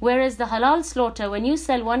 Whereas the halal slaughter, when you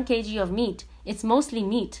sell 1 kg of meat, it's mostly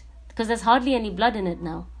meat because there's hardly any blood in it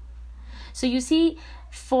now. So you see,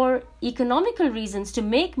 for economical reasons, to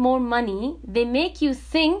make more money, they make you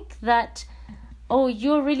think that, oh,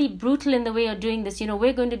 you're really brutal in the way you're doing this,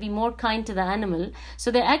 we're going to be more kind to the animal.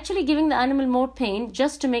 So they're actually giving the animal more pain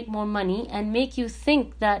just to make more money and make you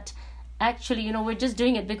think that actually, we're just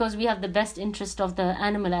doing it because we have the best interest of the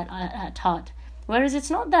animal at heart. Whereas it's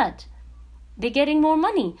not that. They're getting more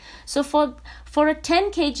money. So for a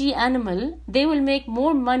 10 kg animal, they will make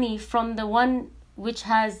more money from the one which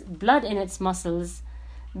has blood in its muscles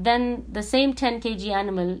than the same 10 kg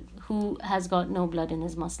animal who has got no blood in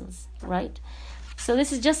his muscles, right? So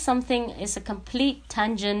this is just something, it's a complete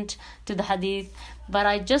tangent to the hadith, but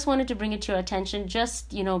I just wanted to bring it to your attention,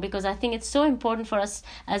 just, because I think it's so important for us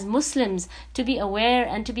as Muslims to be aware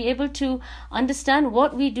and to be able to understand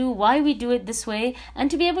what we do, why we do it this way,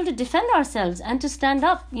 and to be able to defend ourselves and to stand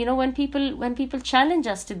up, when people challenge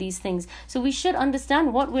us to these things. So we should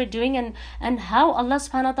understand what we're doing and how Allah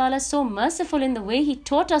subhanahu wa ta'ala is so merciful in the way He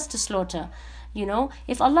taught us to slaughter.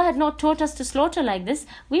 If Allah had not taught us to slaughter like this,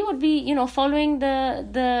 we would be, following the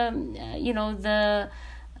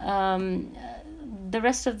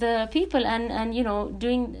rest of the people and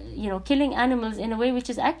doing, killing animals in a way which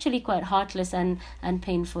is actually quite heartless and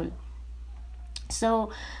painful.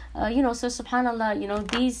 So, so subhanallah,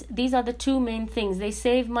 these are the two main things. They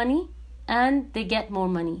save money and they get more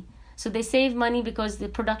money. So they save money because the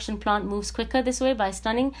production plant moves quicker this way by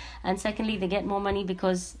stunning, and secondly, they get more money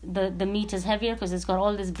because the meat is heavier because it's got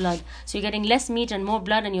all this blood. So you're getting less meat and more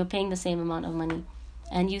blood, and you're paying the same amount of money,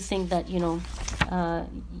 and you think that you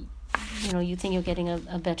think you're getting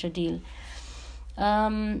a better deal.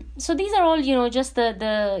 So these are all just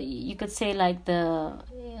the you could say like the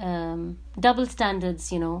double standards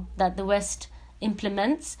that the West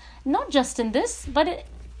implements, not just in this, but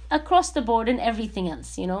across the board in everything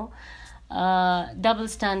else, double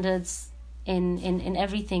standards in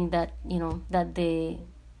everything that that they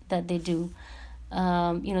do.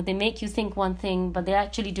 They make you think one thing, but they're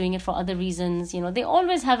actually doing it for other reasons. They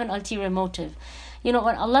always have an ulterior motive. When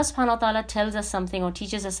Allah subhanahu wa ta'ala tells us something or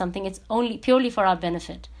teaches us something, it's only purely for our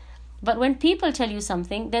benefit. But when people tell you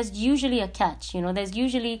something, there's usually a catch.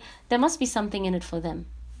 There must be something in it for them.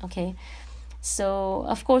 Okay. So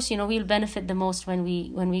of course, we'll benefit the most when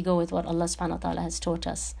we go with what Allah subhanahu wa ta'ala has taught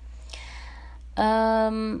us.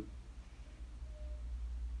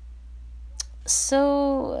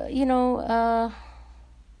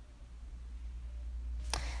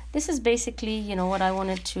 This is basically, what I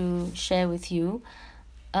wanted to share with you.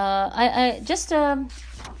 I just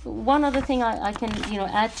one other thing I can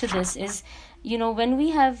add to this is, when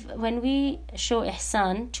we show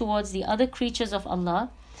ihsan towards the other creatures of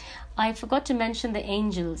Allah, I forgot to mention the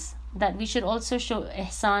angels, that we should also show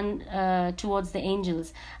ihsan towards the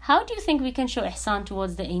angels. How do you think we can show ihsan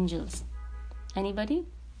towards the angels? Anybody?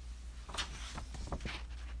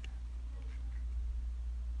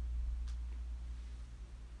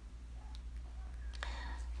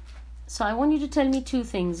 So I want you to tell me two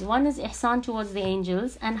things. One is ihsan towards the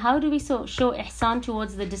angels, and how do we show ihsan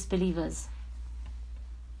towards the disbelievers?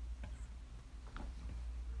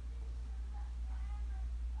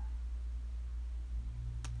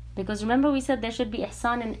 Because remember, we said there should be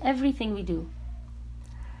ihsan in everything we do.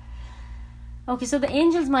 Okay, so the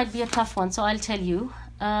angels might be a tough one, so I'll tell you.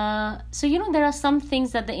 So there are some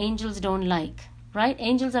things that the angels don't like, right?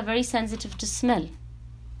 Angels are very sensitive to smell.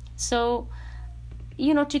 So,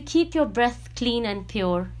 to keep your breath clean and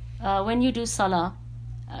pure when you do salah,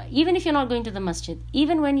 even if you're not going to the masjid,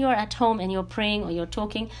 even when you're at home and you're praying or you're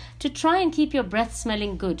talking, to try and keep your breath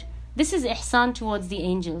smelling good. This is ihsan towards the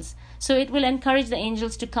angels. So it will encourage the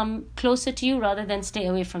angels to come closer to you rather than stay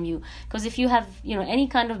away from you. Because if you have, any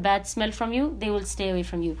kind of bad smell from you, they will stay away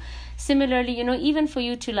from you. Similarly, even for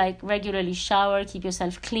you to like regularly shower, keep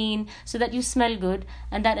yourself clean so that you smell good,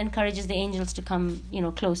 and that encourages the angels to come,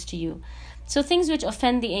 close to you. So things which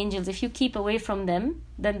offend the angels, if you keep away from them,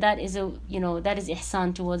 then that is that is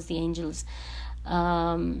ihsan towards the angels.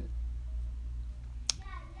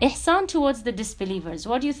 Ihsan towards the disbelievers.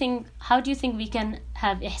 What do you think? How do you think we can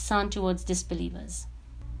have ihsan towards disbelievers?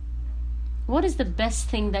 What is the best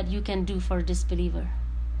thing that you can do for a disbeliever?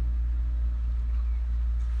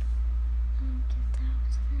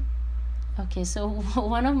 Okay, so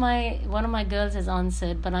one of my girls has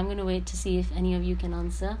answered, but I'm going to wait to see if any of you can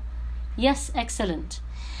answer. Yes, excellent.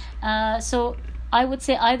 So I would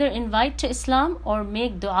say either invite to Islam or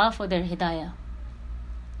make dua for their hidayah.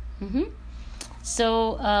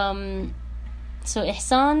 So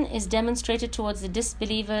ihsan is demonstrated towards the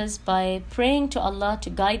disbelievers by praying to Allah to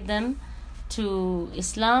guide them to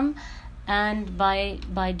Islam, and by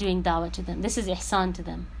doing dawah to them. This is ihsan to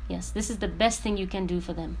them. Yes, this is the best thing you can do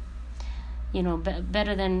for them.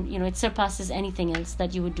 Better than, it surpasses anything else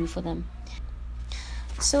that you would do for them.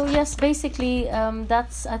 So yes, basically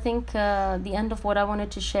that's, I think, the end of what I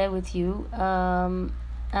wanted to share with you.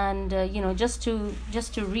 And just to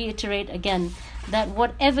reiterate again that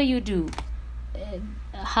whatever you do,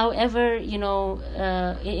 however,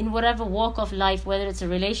 in whatever walk of life, whether it's a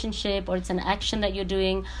relationship or it's an action that you're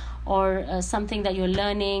doing, or something that you're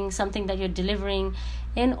learning, something that you're delivering,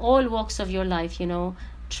 in all walks of your life,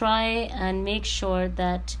 try and make sure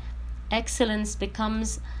that excellence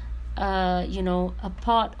becomes a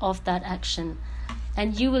part of that action,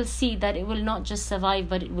 and you will see that it will not just survive,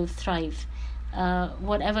 but it will thrive,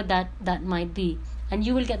 whatever that might be. And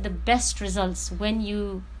you will get the best results when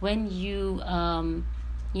you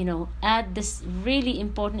add this really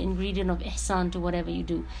important ingredient of ihsan to whatever you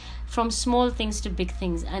do, from small things to big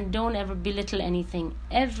things. And don't ever belittle anything.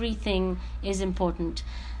 Everything is important.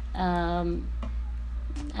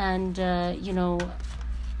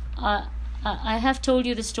 I have told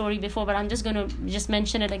you the story before, but I'm just going to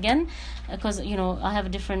mention it again, because I have a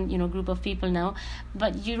different group of people now.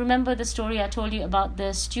 But you remember the story I told you about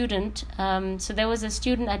the student. So there was a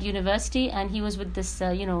student at university, and he was with this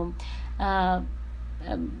the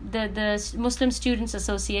Muslim Students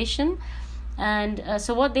Association. And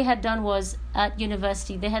so what they had done was, at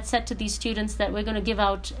university, they had said to these students that we're going to give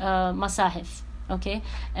out masahif,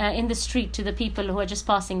 in the street to the people who are just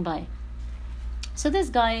passing by. So this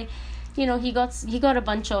guy, he got a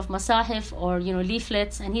bunch of masahif or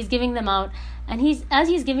leaflets, and he's giving them out. And as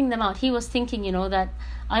he's giving them out, he was thinking, that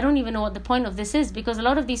I don't even know what the point of this is, because a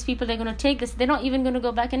lot of these people, they're going to take this, they're not even going to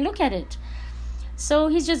go back and look at it. So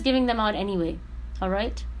he's just giving them out anyway. All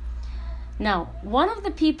right. Now, one of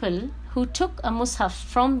the people who took a mushaf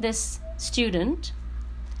from this student,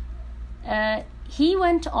 he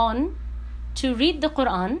went on to read the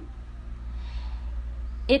Quran.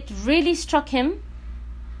 It really struck him,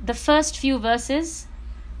 the first few verses,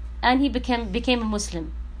 and he became a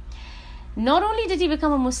Muslim. Not only did he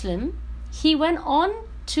become a Muslim, he went on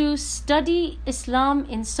to study Islam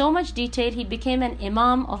in so much detail. He became an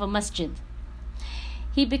Imam of a masjid.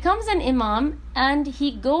 He becomes an Imam, and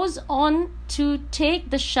he goes on to take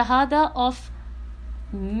the Shahada of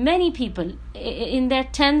many people in their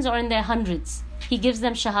tens or in their hundreds. He gives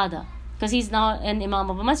them Shahada, because he's now an Imam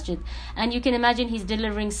of a masjid. And you can imagine he's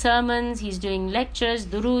delivering sermons, he's doing lectures,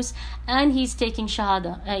 durus, and he's taking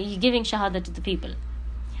Shahada, he's giving Shahada to the people.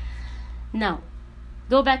 Now,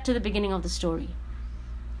 go back to the beginning of the story.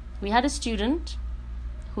 We had a student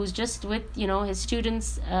who's just with, his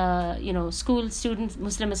students, school student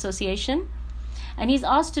Muslim association, and he's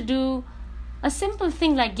asked to do a simple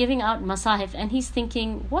thing like giving out masahif, and he's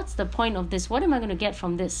thinking, what's the point of this? What am I going to get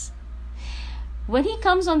from this? When he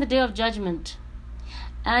comes on the Day of Judgment,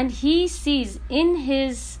 and he sees in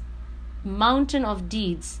his mountain of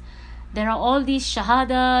deeds, there are all these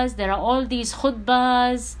shahadas, there are all these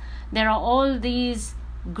khutbahs, there are all these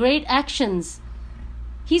great actions,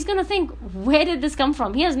 he's going to think, where did this come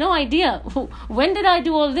from? He has no idea. When did I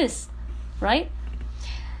do all this? Right?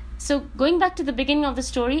 So going back to the beginning of the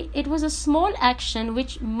story, it was a small action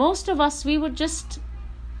which most of us, we would just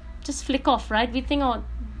flick off, right? We think,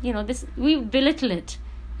 this, we belittle it.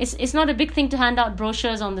 It's not a big thing to hand out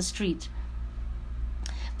brochures on the street.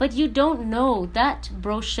 But you don't know that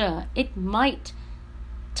brochure, it might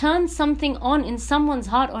turn something on in someone's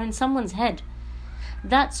heart or in someone's head.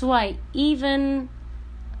 That's why even,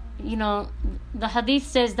 the hadith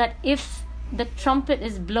says that if the trumpet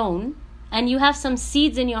is blown and you have some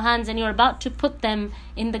seeds in your hands and you're about to put them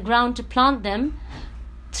in the ground to plant them,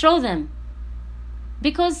 throw them.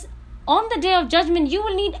 Because on the day of judgment, you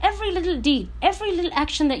will need every little deed, every little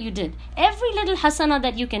action that you did, every little hasana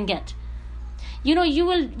that you can get. You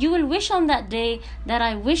will wish on that day that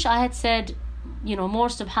I wish I had said, more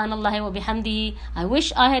subhanallah wa bihamdihi. I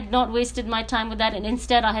wish I had not wasted my time with that, and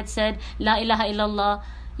instead I had said la ilaha illallah.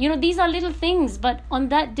 These are little things, but on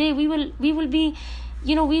that day we will be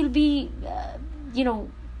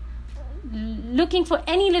looking for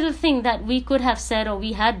any little thing that we could have said or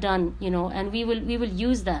we had done, and we will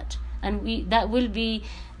use that, and that will be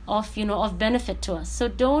of benefit to us. So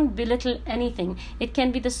don't belittle anything. It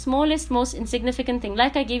can be the smallest, most insignificant thing.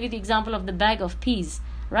 Like I gave you the example of the bag of peas,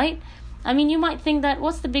 right? I mean, you might think that,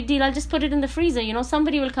 what's the big deal? I'll just put it in the freezer.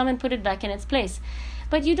 Somebody will come and put it back in its place.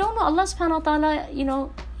 But you don't know, Allah subhanahu wa ta'ala,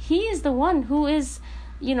 He is the one who is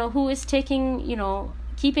taking,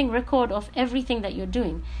 keeping record of everything that you're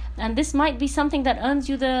doing. And this might be something that earns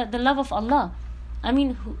you the love of Allah. I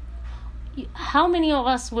mean, how many of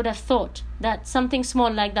us would have thought that something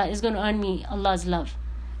small like that is going to earn me Allah's love?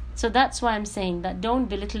 So that's why I'm saying that don't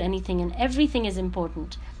belittle anything, and everything is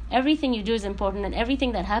important. Everything you do is important, and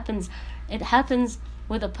everything that happens, it happens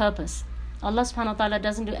with a purpose. Allah subhanahu wa ta'ala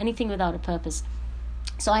doesn't do anything without a purpose.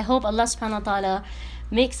 So I hope Allah subhanahu wa ta'ala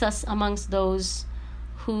makes us amongst those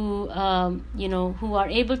who who are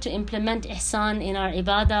able to implement ihsan in our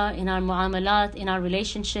ibadah, in our muamalat, in our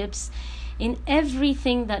relationships, in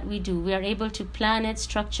everything that we do. We are able to plan it,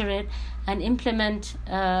 structure it, and implement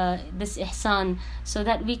this ihsan, so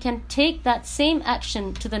that we can take that same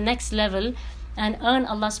action to the next level and earn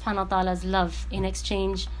Allah subhanahu wa ta'ala's love in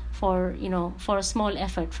exchange for a small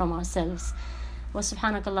effort from ourselves. Wa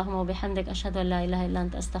subhanaka Allahumma wa bihamdik, ashhadu an la ilaha illa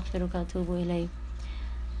anta, astaghfiruka wa atubu ilayk.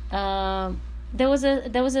 There was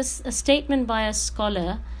a statement by a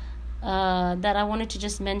scholar that I wanted to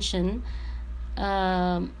just mention,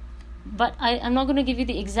 but I'm not going to give you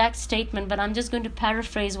the exact statement, but I'm just going to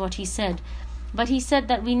paraphrase what he said. But he said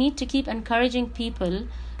that we need to keep encouraging people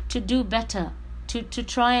to do better, to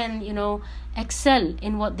try and excel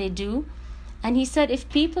in what they do. And he said, if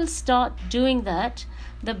people start doing that,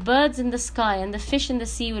 the birds in the sky and the fish in the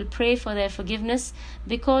sea will pray for their forgiveness,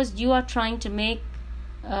 because you are trying to make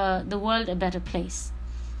the world a better place.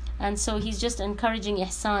 And so he's just encouraging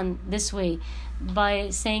ihsan this way, by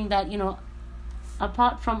saying that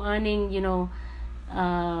apart from earning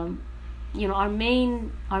our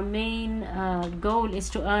main goal is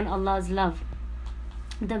to earn Allah's love.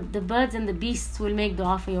 The birds and the beasts will make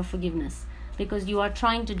dua for your forgiveness, because you are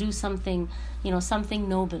trying to do something something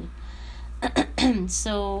noble.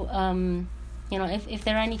 So if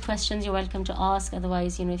there are any questions, you're welcome to ask.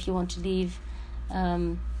 Otherwise, if you want to leave,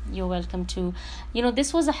 you're welcome to.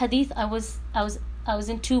 This was a hadith I was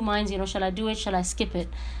in two minds, shall I do it, shall I skip it?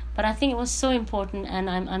 But I think it was so important, and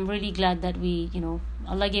I'm really glad that we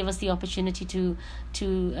Allah gave us the opportunity to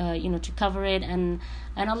cover it, and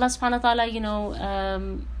Allah subhanahu wa ta'ala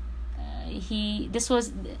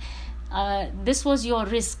this was your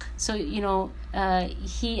risk. So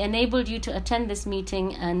He enabled you to attend this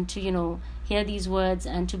meeting and to hear these words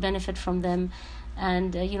and to benefit from them.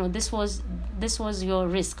 And this was your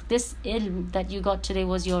risk. This ilm that you got today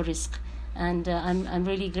was your risk, and I'm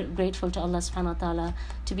really grateful to Allah subhanahu wa ta'ala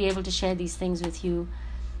to be able to share these things with you.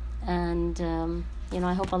 And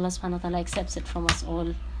I hope Allah subhanahu wa ta'ala accepts it from us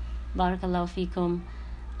all. Barakallahu feekum.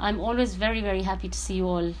 I'm always very, very happy to see you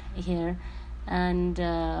all here, and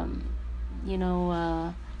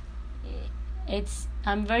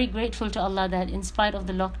I'm very grateful to Allah that in spite of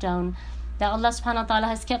the lockdown, that Allah subhanahu wa ta'ala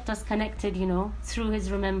has kept us connected, through His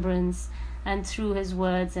remembrance and through His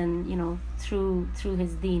words, and through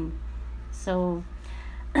His deen. So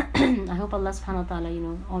I hope Allah subhanahu wa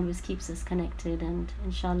ta'ala always keeps us connected, and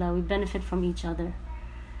inshallah we benefit from each other.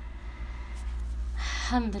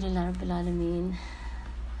 Alhamdulillah Rabbil Alameen.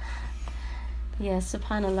 Yes,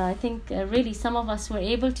 subhanallah. I think really some of us were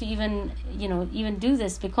able to even do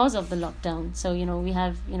this because of the lockdown. So we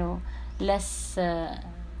have less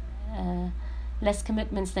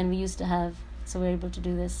commitments than we used to have, so we're able to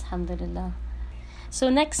do this, alhamdulillah. So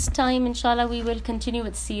next time, inshallah, we will continue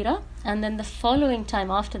with Seerah, and then the following time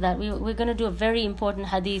after that, we're going to do a very important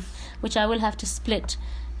hadith, which I will have to split,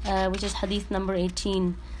 which is hadith number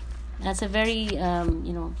 18. That's a very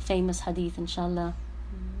famous hadith, inshallah.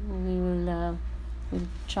 We'll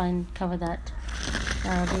try and cover that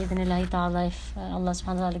bi-idhnillahi ta'ala, if Allah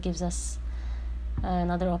subhanahu wa ta'ala gives us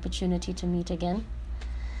another opportunity to meet again.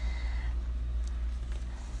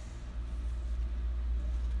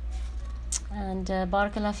 And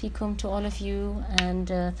barakallahu feekum to all of you, and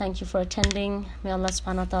thank you for attending. May Allah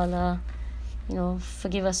subhanahu wa ta'ala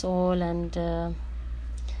forgive us all and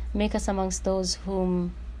make us amongst those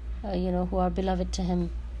whom who are beloved to him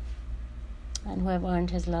and who have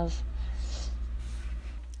earned his love.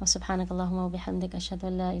 وسبحانك اللهم وبحمدك أشهد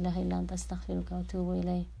أن لا إله إلا أنت أستغفرك وأتوب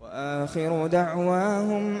إليك. وآخر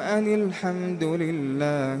دعواهم أن الحمد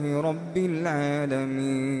لله رب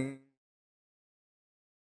العالمين.